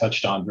get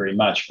touched on very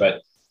much,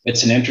 but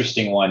it's an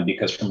interesting one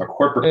because from a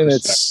corporate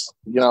perspective,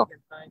 you know,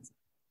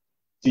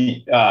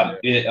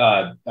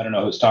 I don't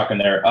know who's talking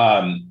there.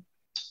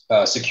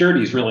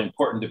 Security is really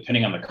important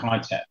depending on the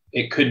content.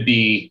 It could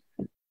be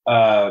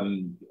a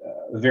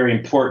very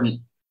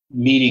important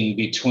meeting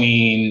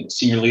between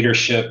senior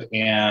leadership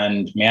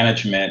and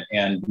management,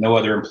 and no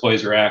other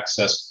employees are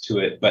access to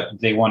it, but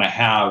they want to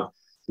have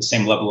the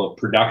same level of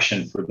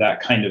production for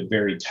that kind of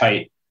very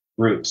tight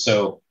group.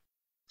 So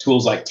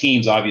tools like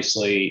Teams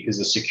obviously is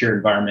a secure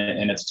environment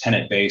and it's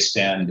tenant based,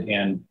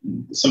 and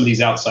some of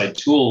these outside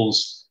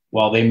tools,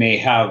 while they may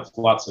have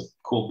lots of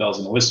cool bells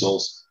and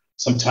whistles,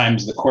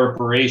 sometimes the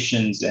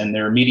corporations and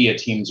their media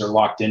teams are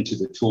locked into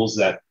the tools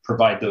that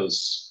provide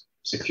those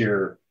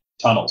secure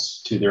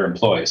tunnels to their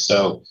employees.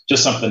 So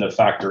just something to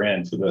factor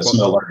in for some of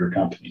the larger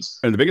companies.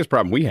 And the biggest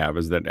problem we have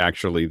is that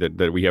actually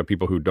that we have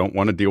people who don't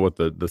want to deal with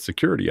the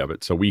security of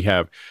it. So we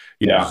have,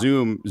 you know,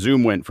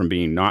 Zoom went from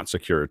being not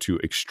secure to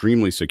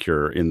extremely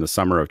secure in the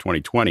summer of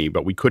 2020,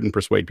 but we couldn't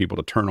persuade people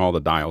to turn all the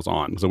dials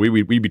on. So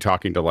we'd be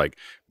talking to like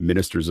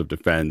ministers of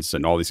defense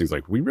and all these things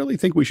like, we really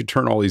think we should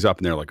turn all these up.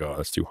 And they're like, oh,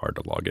 that's too hard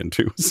to log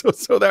into.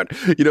 So that,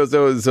 you know,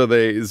 so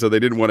they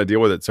didn't want to deal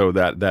with it. So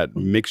that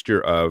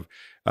mixture of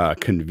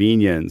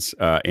convenience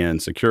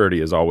and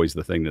security is always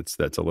the thing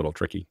that's a little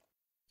tricky.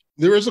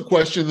 There is a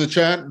question in the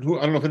chat. I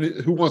don't know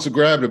who wants to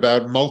grab it,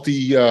 about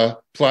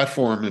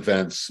multi-platform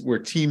events where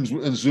Teams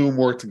and Zoom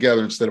work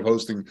together instead of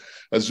hosting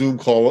a Zoom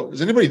call.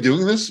 Is anybody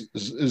doing this?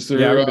 Is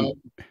there?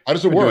 How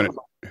does it work?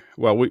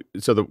 Well,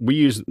 we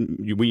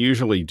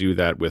usually do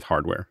that with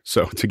hardware.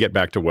 So to get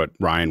back to what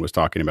Ryan was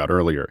talking about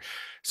earlier.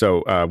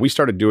 So we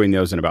started doing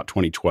those in about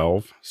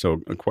 2012,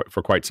 so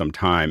for quite some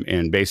time.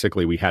 And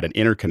basically, we had an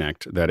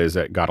interconnect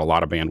that got a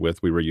lot of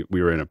bandwidth. We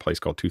were in a place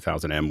called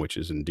 2000M, which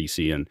is in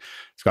DC, and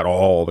it's got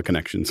all the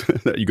connections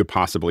that you could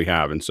possibly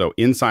have. And so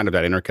inside of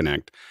that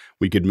interconnect,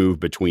 we could move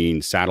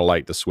between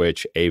satellite to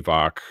switch,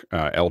 AVOC,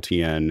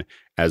 LTN,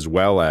 as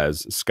well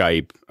as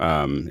Skype,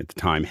 at the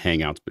time,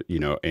 Hangouts, you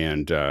know,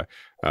 and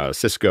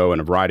Cisco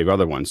and a variety of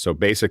other ones. So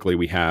basically,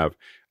 we have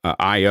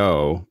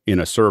I/O in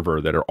a server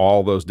that are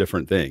all those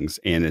different things,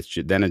 and it's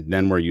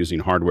then we're using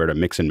hardware to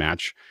mix and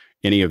match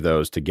any of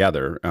those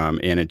together,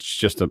 and it's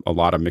just a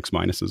lot of mix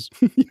minuses,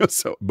 you know,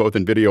 so both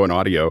in video and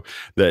audio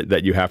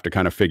that you have to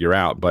kind of figure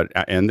out. But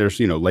and there's,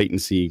 you know,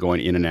 latency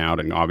going in and out,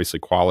 and obviously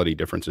quality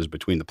differences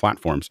between the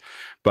platforms.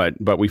 But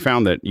we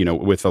found that, you know,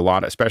 with a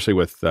lot, especially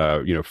with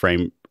you know,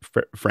 frame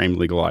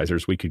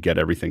legalizers, we could get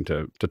everything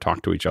to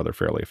talk to each other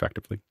fairly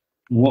effectively.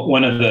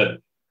 One of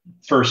the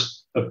first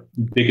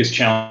biggest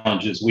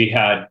challenges we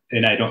had,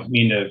 and I don't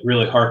mean to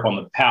really harp on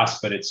the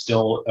past, but it's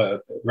still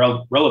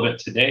relevant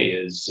today,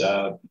 is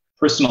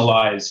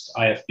personalized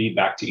IFB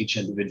back to each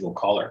individual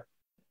caller.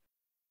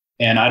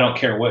 And I don't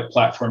care what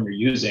platform you're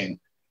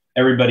using,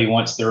 everybody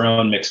wants their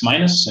own mix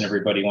minus and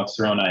everybody wants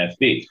their own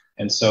IFB.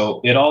 And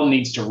so it all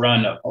needs to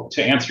run,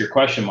 to answer your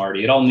question,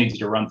 Marty, it all needs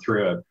to run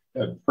through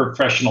a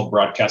professional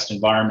broadcast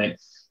environment.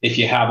 If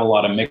you have a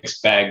lot of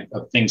mixed bag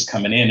of things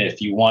coming in,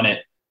 if you want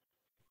it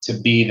to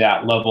be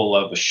that level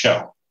of a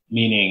show,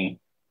 meaning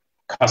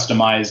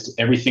customized,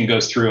 everything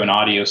goes through an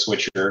audio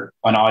switcher,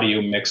 an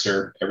audio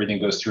mixer, everything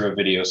goes through a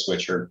video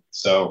switcher.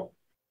 So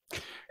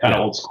kind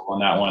of old school on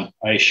that one.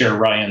 I share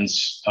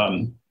Ryan's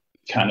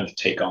kind of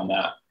take on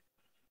that.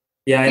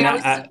 Yeah,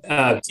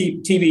 and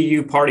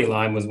TVU Party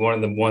Line was one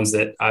of the ones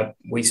that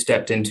we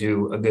stepped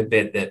into a good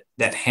bit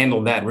that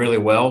handled that really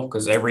well,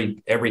 because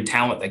every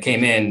talent that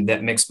came in,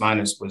 that mix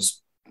minus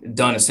was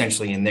done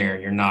essentially in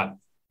there. You're not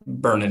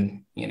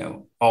burning,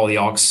 all the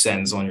aux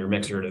sends on your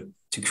mixer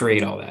to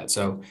create all that.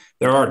 So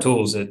there are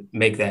tools that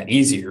make that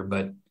easier,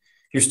 but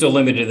you're still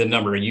limited to the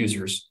number of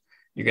users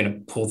you're going to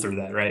pull through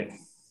that, right?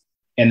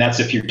 And that's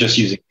if you're just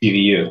using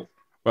TVU.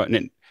 Well,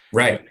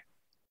 right.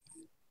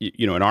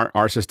 In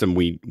our system,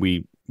 we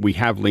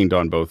have leaned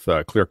on both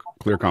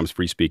ClearComm's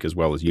FreeSpeak as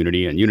well as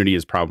Unity, and Unity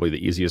is probably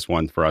the easiest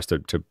one for us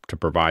to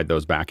provide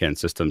those back-end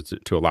systems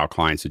to allow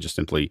clients to just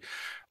simply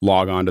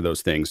log on to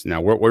those things.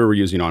 Now, what we're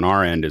using on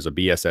our end is a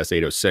BSS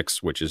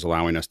 806, which is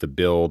allowing us to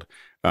build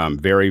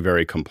very,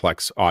 very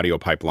complex audio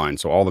pipelines.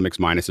 So all the mix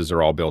minuses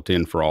are all built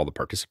in for all the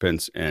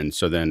participants, and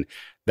so then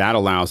that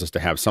allows us to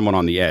have someone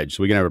on the edge.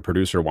 So we can have a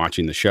producer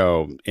watching the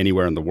show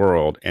anywhere in the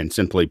world and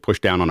simply push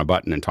down on a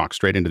button and talk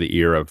straight into the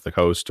ear of the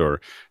host or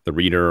the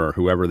reader or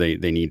whoever they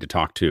need to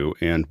talk to.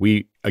 And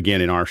we, again,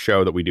 in our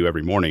show that we do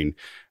every morning,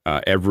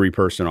 every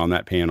person on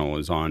that panel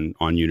is on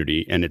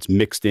Unity, and it's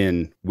mixed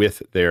in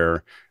with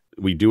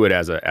we do it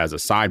as a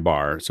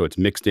sidebar, so it's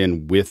mixed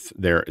in with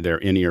their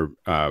in-ear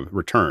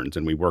returns,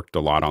 and we worked a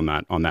lot on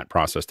that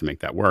process to make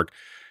that work.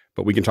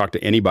 But we can talk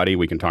to anybody,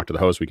 we can talk to the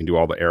host, we can do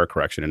all the error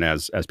correction. And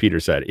as Peter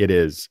said,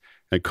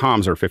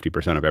 comms are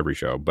 50% of every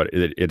show, but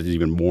it is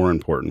even more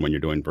important when you're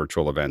doing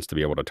virtual events to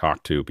be able to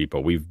talk to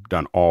people. We've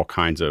done all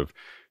kinds of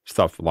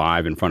stuff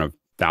live in front of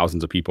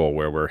thousands of people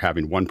where we're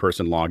having one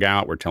person log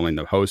out. We're telling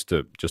the host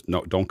to just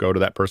don't go to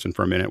that person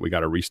for a minute. We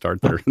got to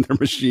restart their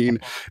machine.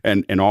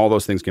 And all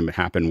those things can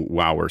happen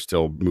while we're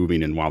still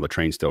moving and while the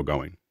train's still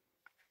going.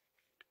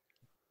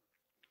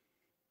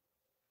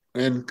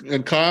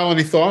 And Kyle,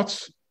 any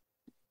thoughts?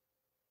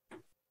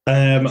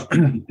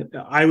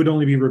 I would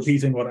only be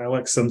repeating what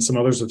Alex and some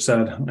others have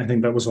said. I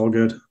think that was all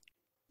good.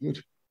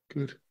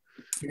 Good.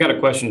 I got a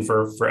question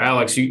for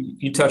Alex.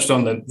 You touched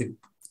on the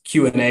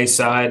Q&A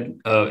side.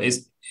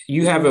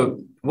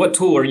 What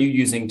tool are you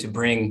using to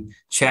bring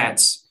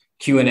chats,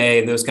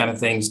 Q&A, those kind of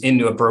things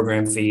into a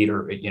program feed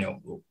or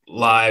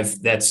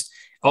live that's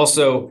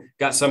also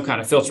got some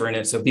kind of filter in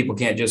it, so people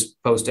can't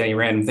just post any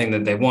random thing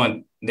that they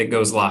want that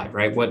goes live,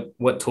 right?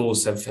 What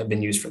tools have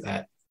been used for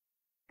that?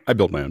 I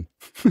built my own.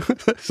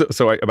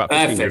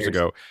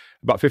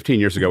 About 15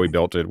 years ago, we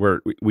built it.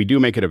 We do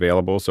make it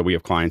available. So we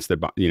have clients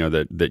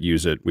that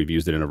use it. We've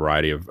used it in a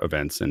variety of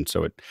events, and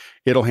so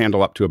it'll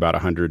handle up to about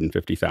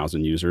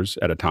 150,000 users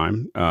at a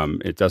time.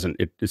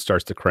 It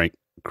starts to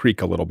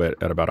creak a little bit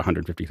at about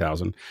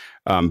 150,000.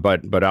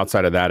 But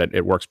outside of that,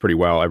 it works pretty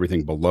well.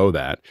 Everything below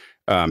that.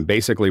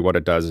 Basically what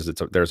it does is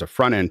there's a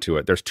front end to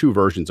it. There's two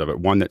versions of it.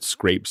 One that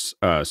scrapes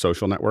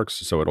social networks.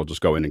 So it'll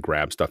just go in and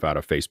grab stuff out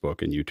of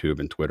Facebook and YouTube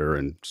and Twitter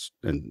and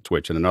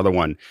Twitch, and another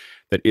one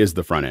that is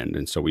the front end.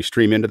 And so we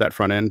stream into that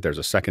front end. There's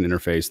a second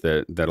interface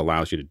that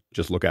allows you to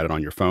just look at it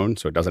on your phone.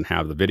 So it doesn't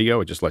have the video.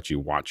 It just lets you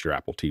watch your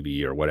Apple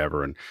TV or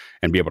whatever and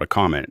be able to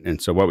comment.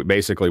 And so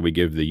we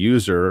give the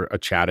user a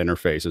chat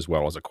interface as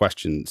well as a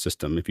question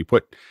system.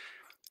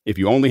 If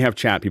you only have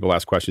chat, people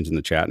ask questions in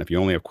the chat. And if you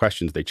only have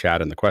questions, they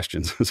chat in the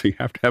questions. So you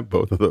have to have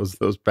both of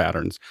those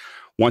patterns.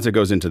 Once it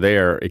goes into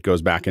there, it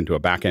goes back into a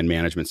back-end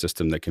management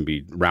system that can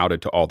be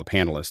routed to all the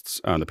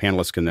panelists. The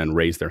panelists can then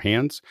raise their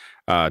hands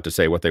to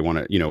say what they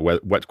want to,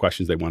 what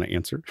questions they want to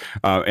answer.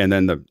 And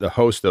then the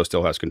host, though,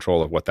 still has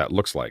control of what that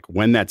looks like.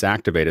 When that's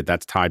activated,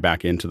 that's tied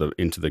back into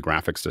the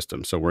graphics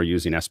system. So we're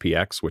using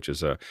SPX, which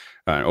is an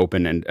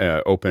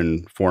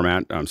open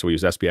format. So we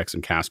use SPX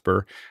and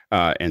Casper.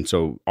 And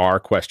so our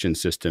question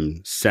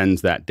system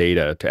sends that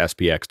data to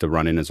SPX to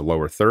run in as a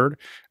lower third,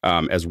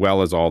 as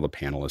well as all the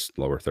panelists'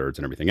 lower thirds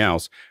and everything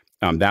else.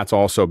 That's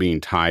also being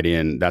tied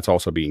in. That's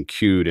also being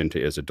queued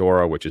into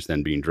Isadora, which is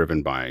then being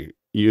driven by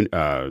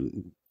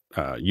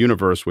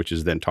Universe, which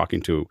is then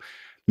talking to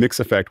Mix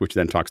Effect, which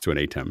then talks to an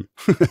ATEM.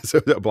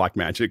 So a Black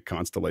Magic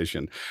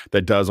constellation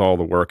that does all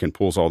the work and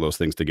pulls all those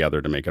things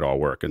together to make it all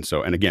work.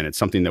 And again, it's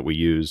something that we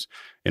use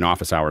in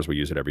office hours. We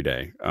use it every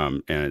day.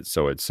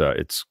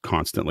 It's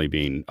constantly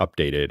being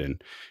updated,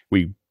 and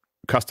we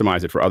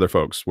customize it for other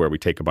folks where we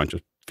take a bunch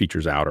of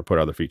features out or put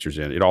other features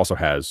in. It also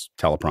has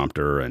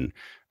teleprompter and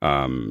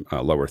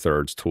lower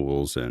thirds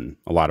tools and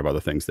a lot of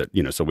other things that,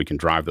 so we can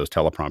drive it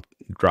to a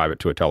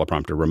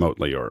teleprompter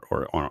remotely or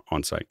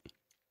on site.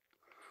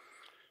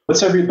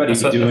 What's everybody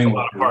doing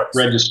with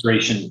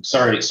registration?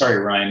 Sorry,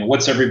 Ryan.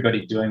 What's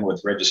everybody doing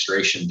with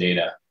registration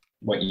data?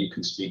 What you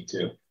can speak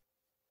to?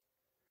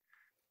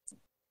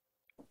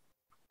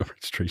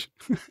 registration?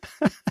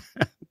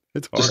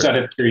 It's hard. Just out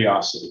of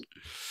curiosity.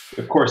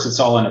 Of course, it's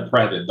all in a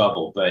private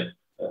bubble, but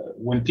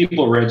when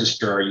people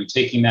register, are you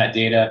taking that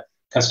data,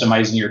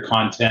 customizing your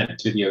content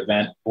to the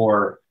event,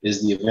 or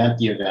is the event,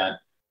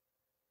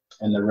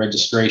 and the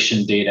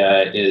registration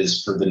data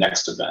is for the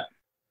next event?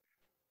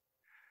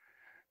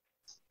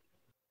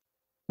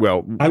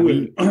 Well,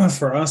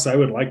 for us, I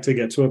would like to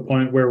get to a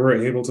point where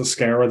we're able to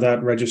scour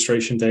that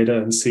registration data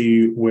and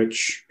see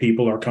which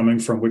people are coming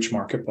from which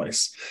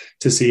marketplace,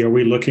 to see, are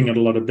we looking at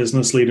a lot of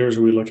business leaders?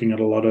 Are we looking at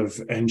a lot of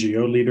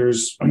NGO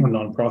leaders,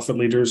 nonprofit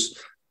leaders?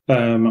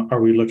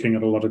 Are we looking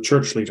at a lot of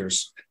church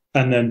leaders?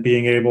 And then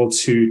being able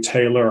to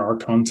tailor our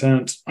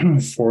content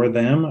for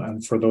them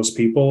and for those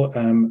people.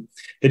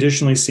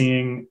 Additionally,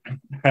 seeing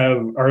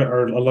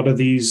are a lot of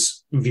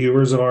these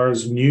viewers of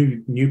ours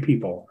new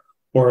people,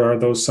 or are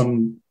those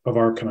some of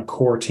our kind of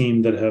core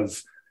team that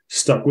have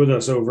stuck with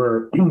us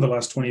over the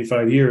last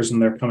 25 years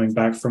and they're coming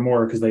back for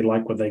more because they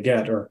like what they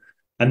get,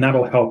 and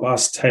that'll help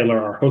us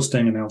tailor our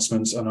hosting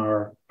announcements and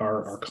our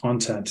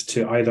content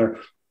to either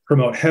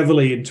promote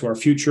heavily into our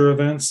future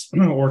events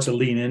or to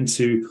lean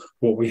into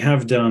what we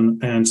have done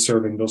and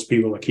serving those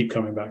people that keep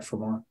coming back for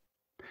more.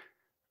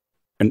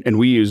 And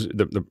we use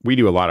we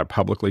do a lot of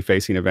publicly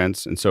facing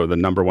events, and so the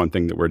number one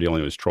thing that we're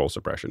dealing with is troll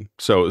suppression.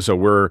 So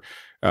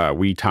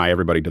we tie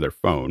everybody to their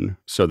phone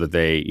so that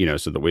they,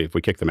 if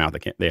we kick them out,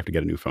 they have to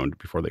get a new phone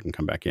before they can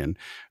come back in.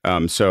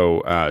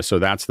 So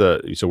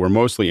we're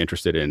mostly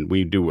interested in,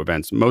 we do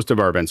events. Most of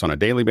our events on a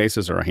daily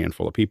basis are a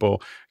handful of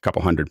people, a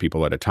couple hundred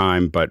people at a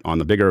time. But on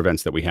the bigger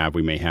events that we have,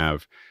 we may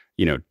have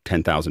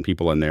 10,000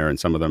 people in there, and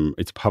some of them,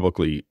 it's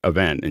publicly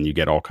event and you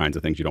get all kinds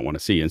of things you don't want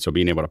to see. And so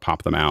being able to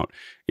pop them out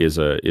is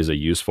a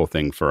useful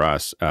thing for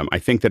us. I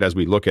think that as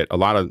we look at a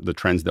lot of the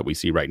trends that we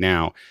see right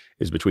now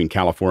is between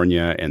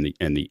California and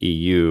the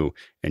EU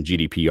and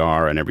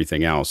GDPR and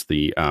everything else,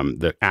 the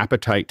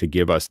appetite to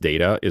give us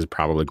data is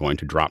probably going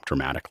to drop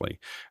dramatically.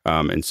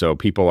 And so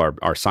people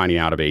are signing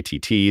out of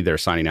ATT, they're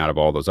signing out of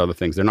all those other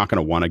things. They're not going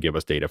to want to give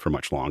us data for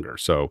much longer.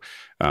 So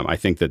I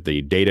think that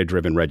the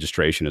data-driven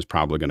registration is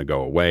probably going to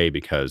go away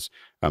because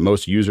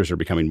most users are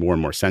becoming more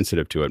and more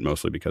sensitive to it,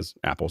 mostly because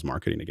Apple's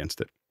marketing against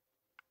it.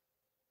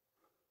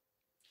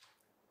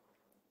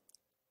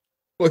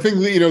 Well, I think,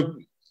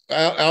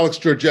 Alex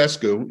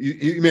Georgescu,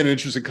 you made an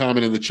interesting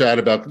comment in the chat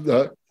about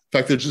the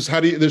fact that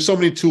there's so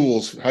many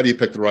tools. How do you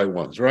pick the right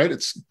ones, right?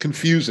 It's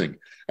confusing.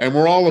 And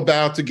we're all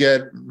about to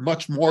get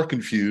much more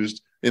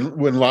confused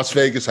when Las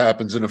Vegas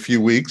happens in a few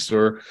weeks,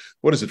 or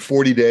what is it,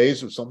 40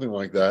 days or something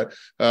like that.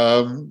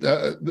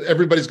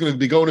 Everybody's going to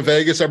be going to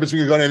Vegas. Everybody's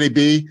going to go to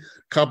NAB.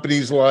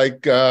 Companies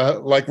like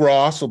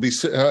Ross will be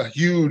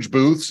huge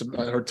booths,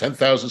 or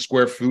 10,000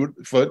 square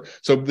foot.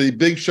 So the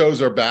big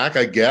shows are back,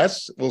 I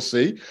guess. We'll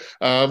see.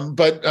 I'm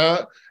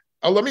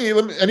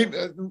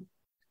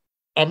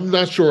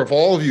not sure if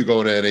all of you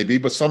go to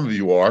NAB, but some of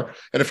you are.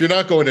 And if you're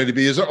not going to NAB,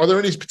 are there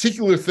any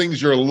particular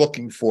things you're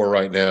looking for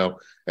right now?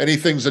 Any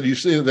things that you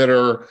see that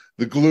are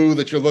the glue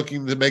that you're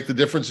looking to make the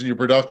difference in your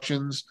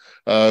productions?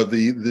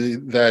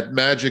 That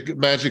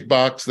magic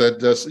box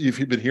that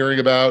you've been hearing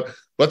about.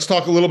 Let's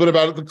talk a little bit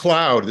about the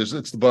cloud. It's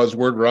the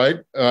buzzword, right?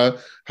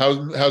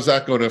 How's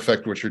that going to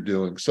affect what you're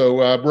doing?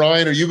 So,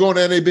 Brian, are you going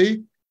to NAB?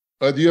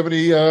 Do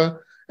you have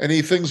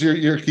any things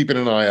you're keeping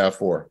an eye out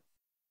for?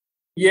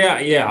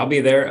 Yeah, I'll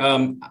be there.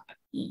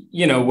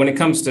 When it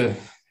comes to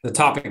the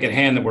topic at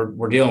hand that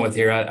we're dealing with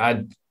here,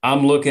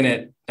 I'm looking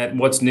at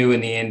what's new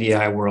in the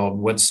NDI world,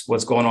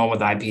 what's going on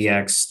with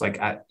IPX.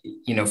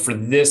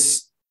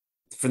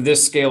 For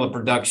this scale of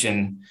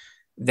production,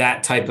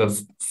 that type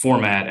of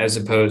format, as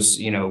opposed,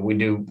 we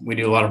do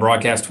a lot of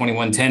broadcast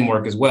 2110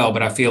 work as well,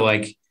 but I feel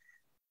like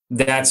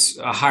that's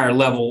a higher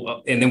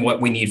level and then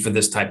what we need for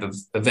this type of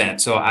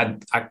event. So I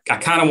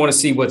kind of want to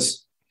see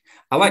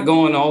I like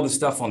going all the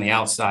stuff on the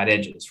outside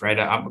edges, right?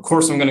 Of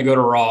course, I'm going to go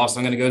to Ross.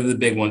 I'm going to go to the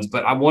big ones,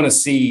 but I want to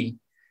see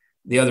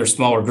the other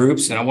smaller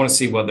groups, and I want to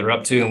see what they're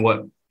up to and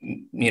what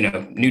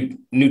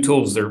new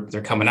tools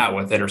they're coming out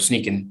with that are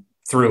sneaking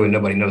through and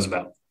nobody knows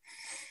about.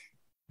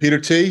 Peter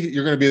T.,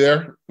 you're going to be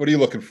there. What are you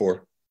looking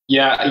for?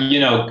 Yeah,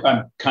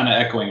 I'm kind of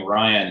echoing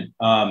Ryan.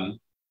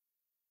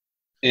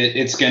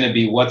 It's going to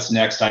be what's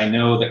next. I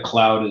know that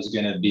cloud is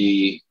going to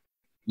be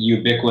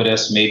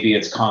ubiquitous. Maybe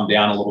it's calmed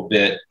down a little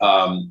bit.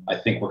 I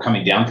think we're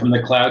coming down from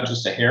the cloud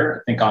just a hair.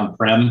 I think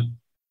on-prem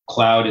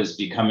cloud is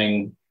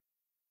becoming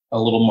a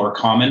little more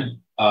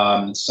common.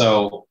 Is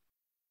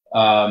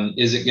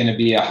it going to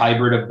be a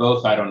hybrid of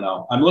both? I don't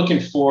know. I'm looking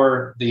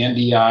for the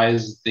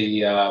NDIs,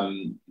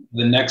 the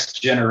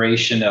next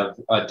generation of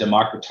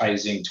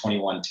democratizing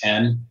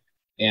 2110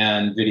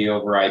 and video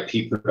over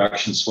IP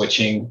production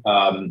switching.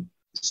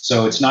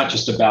 So it's not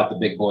just about the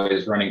big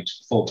boys running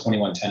full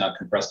 2110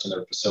 uncompressed in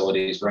their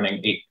facilities, running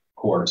 8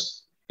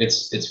 cores.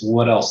 It's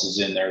what else is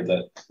in there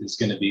that is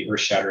going to be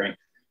earth-shattering.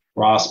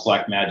 Ross,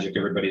 Blackmagic,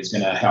 everybody's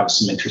going to have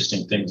some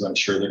interesting things I'm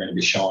sure they're going to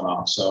be showing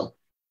off. So,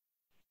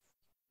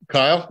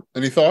 Kyle,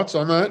 any thoughts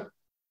on that?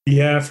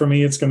 Yeah, for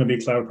me, it's going to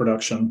be cloud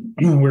production.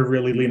 We're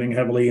really leaning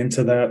heavily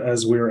into that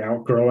as we're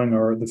outgrowing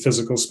the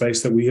physical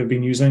space that we have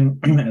been using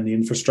and the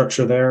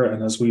infrastructure there.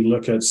 And as we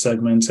look at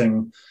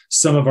segmenting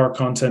some of our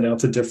content out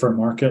to different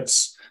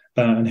markets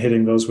and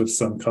hitting those with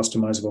some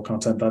customizable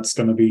content, that's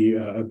going to be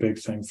a big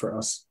thing for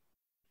us.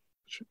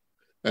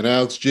 And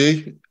Alex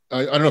G,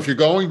 I don't know if you're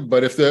going,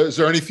 but is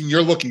there anything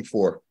you're looking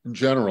for in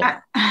general?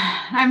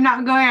 I'm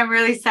not going. I'm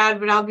really sad,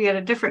 but I'll be at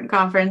a different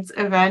conference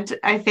event.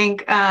 I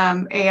think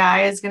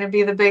AI is going to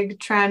be the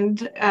big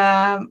trend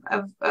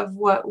of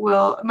what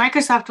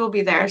Microsoft will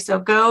be there. So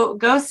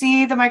go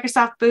see the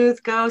Microsoft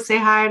booth. Go say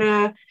hi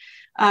to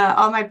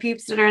all my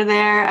peeps that are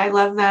there. I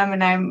love them,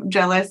 and I'm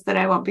jealous that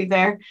I won't be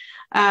there.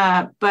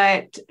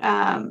 But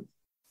what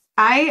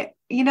I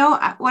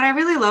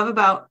really love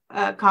about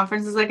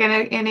conferences like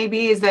NAB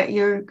is that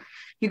you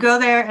go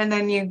there and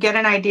then you get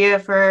an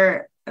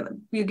idea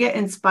you get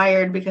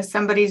inspired because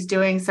somebody's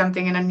doing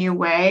something in a new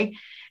way,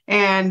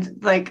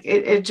 and like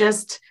it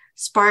just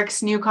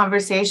sparks new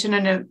conversation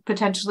and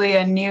potentially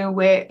a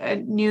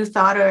new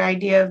thought or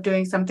idea of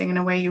doing something in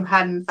a way you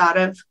hadn't thought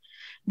of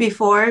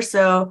before.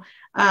 So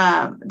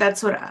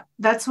that's what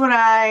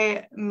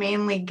I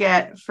mainly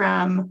get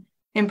from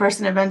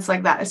in-person events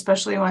like that,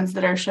 especially ones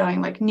that are showing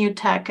like new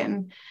tech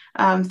and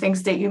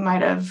things that you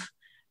might have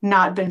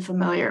not been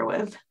familiar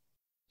with.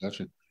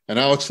 Gotcha. And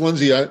Alex,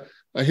 Lindsay,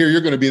 I hear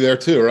you're going to be there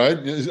too, right?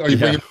 Are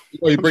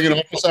you bringing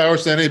office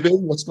hours to NAB?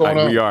 What's going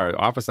on? We are.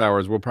 Office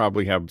hours, we'll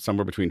probably have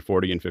somewhere between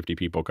 40 and 50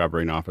 people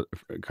covering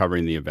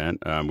the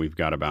event. We've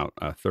got about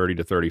 30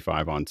 to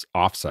 35 on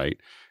offsite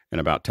and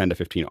about 10 to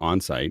 15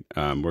 on-site.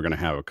 We're going to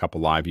have a couple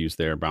live views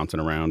there bouncing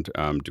around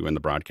doing the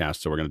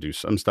broadcast. So we're going to do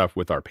some stuff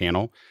with our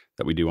panel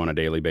that we do on a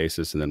daily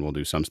basis, and then we'll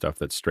do some stuff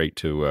that's straight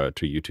to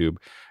YouTube.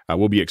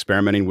 We'll be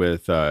experimenting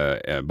with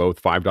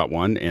both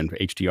 5.1 and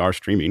HDR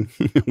streaming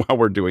while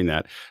we're doing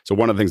that. So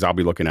one of the things I'll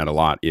be looking at a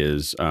lot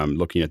is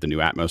looking at the new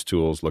Atmos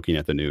tools, looking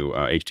at the new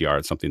HDR.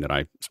 It's something that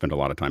I spend a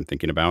lot of time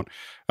thinking about,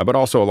 but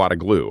also a lot of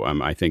glue.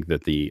 I think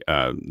that the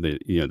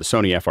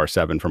Sony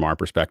FR7 from our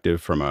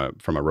perspective, from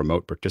a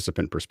remote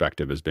participant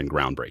perspective, has been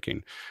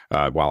groundbreaking.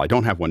 While I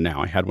don't have one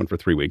now, I had one for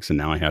 3 weeks, and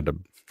now I have to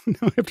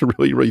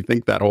really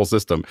rethink that whole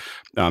system.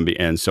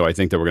 And so I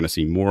think that we're going to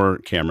see more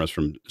cameras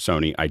from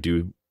Sony. I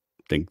do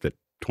think that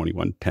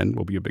 2110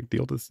 will be a big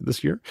deal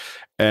this year,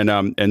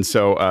 and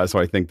so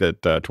I think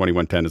that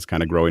 2110 is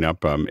kind of growing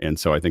up, and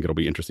so I think it'll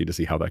be interesting to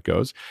see how that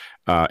goes.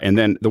 And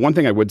then the one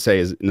thing I would say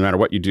is, no matter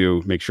what you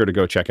do, make sure to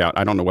go check out.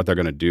 I don't know what they're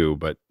going to do,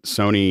 but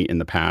Sony in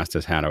the past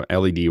has had an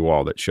LED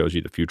wall that shows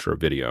you the future of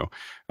video,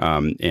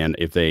 and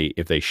if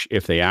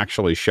they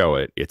actually show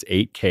it, it's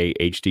 8K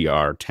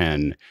HDR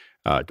 10.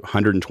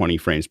 120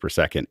 frames per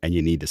second, and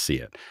you need to see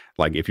it.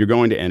 Like if you're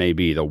going to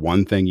NAB, the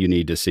one thing you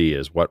need to see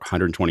is what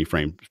 120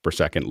 frames per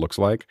second looks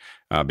like,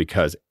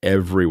 because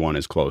everyone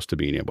is close to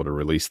being able to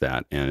release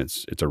that, and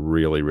it's a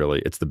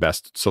really it's the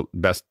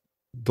best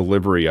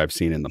delivery I've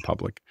seen in the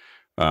public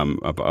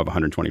of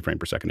 120 frame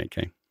per second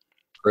 8K.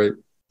 Great.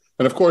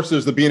 And of course,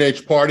 there's the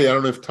B&H party. I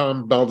don't know if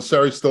Tom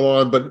Baldessari's still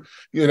on, but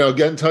get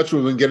in touch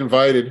with him and get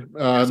invited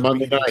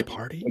Monday night.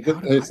 Party?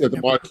 It's at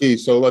the Marquee.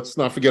 So let's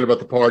not forget about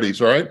the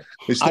parties. All right.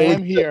 I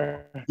am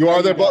here. You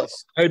are there,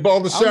 hey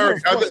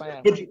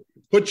Baldessari.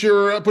 Put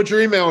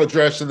your email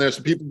address in there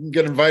so people can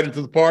get invited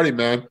to the party,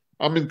 man.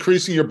 I'm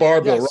increasing your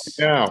bar bill right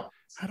now.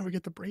 How do we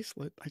get the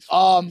bracelet?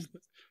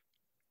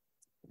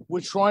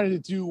 We're trying to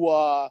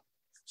do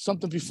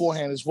something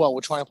beforehand as well. We're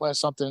trying to plan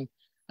something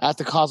at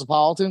the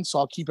Cosmopolitan, so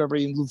I'll keep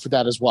everybody in the loop for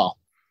that as well.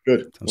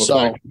 Good.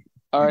 All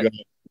right.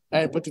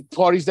 But the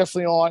party's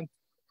definitely on.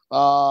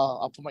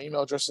 I'll put my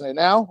email address in there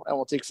now, and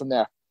we'll take it from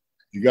there.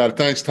 You got it.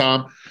 Thanks,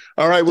 Tom.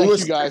 All right. Well,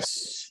 Thank you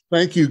guys.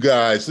 Thank you,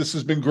 guys. This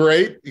has been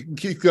great. You can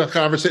keep the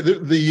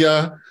conversation.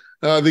 The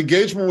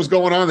engagement was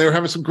going on. They were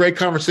having some great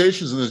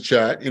conversations in the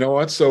chat. You know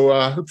what?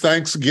 So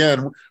thanks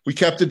again. We're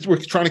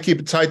trying to keep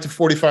it tight to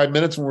 45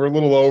 minutes, and we're a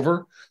little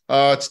over.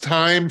 It's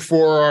time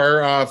for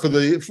our for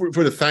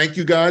the thank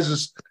you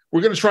guys. We're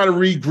going to try to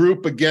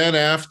regroup again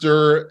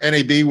after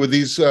NAB with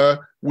these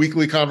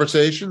weekly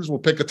conversations. We'll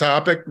pick a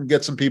topic and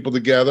get some people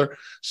together.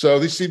 So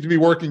these seem to be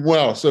working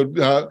well. So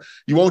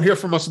you won't hear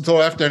from us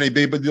until after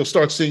NAB, but you'll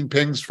start seeing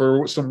pings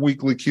for some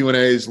weekly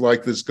Q&As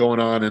like this going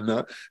on.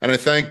 And I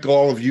thank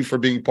all of you for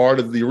being part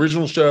of the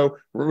original show.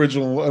 I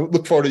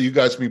look forward to you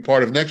guys being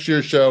part of next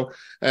year's show.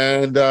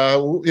 And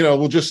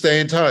we'll just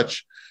stay in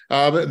touch.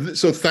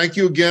 So thank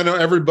you again,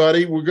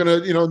 everybody. We're going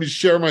to, let me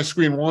share my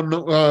screen one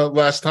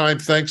last time.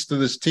 Thanks to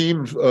this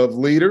team of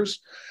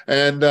leaders.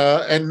 And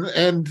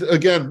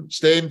again,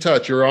 stay in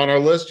touch. You're on our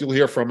list. You'll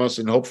hear from us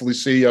and hopefully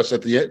see us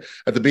at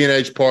the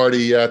B&H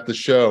party at the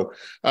show.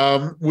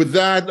 With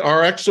that,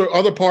 our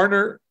other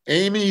partner,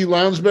 Amy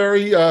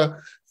Lounsbury,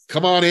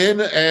 come on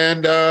in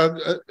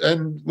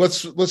and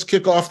let's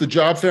kick off the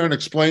job fair and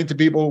explain to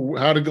people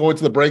how to go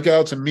into the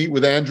breakouts and meet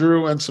with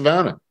Andrew and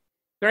Savannah.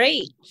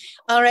 Great.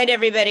 All right,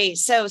 everybody.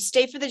 So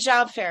stay for the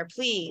job fair,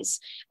 please.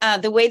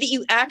 The way that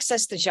you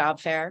access the job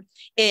fair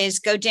is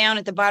go down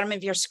at the bottom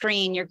of your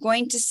screen. You're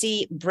going to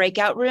see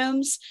breakout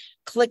rooms.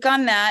 Click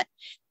on that.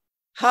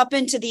 hop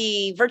into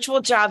the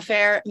virtual job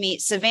fair,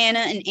 meet Savannah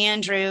and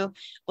Andrew.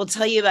 We'll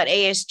tell you about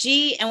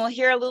ASG and we'll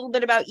hear a little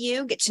bit about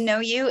you, get to know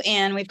you.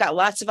 And we've got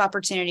lots of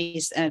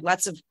opportunities and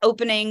lots of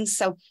openings.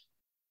 So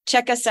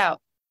check us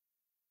out.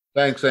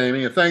 Thanks,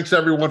 Amy. And thanks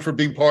everyone for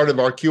being part of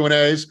our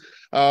Q&As.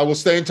 We'll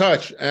stay in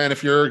touch. And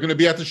if you're going to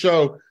be at the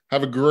show,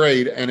 have a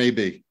great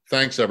NAB.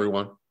 Thanks,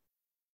 everyone.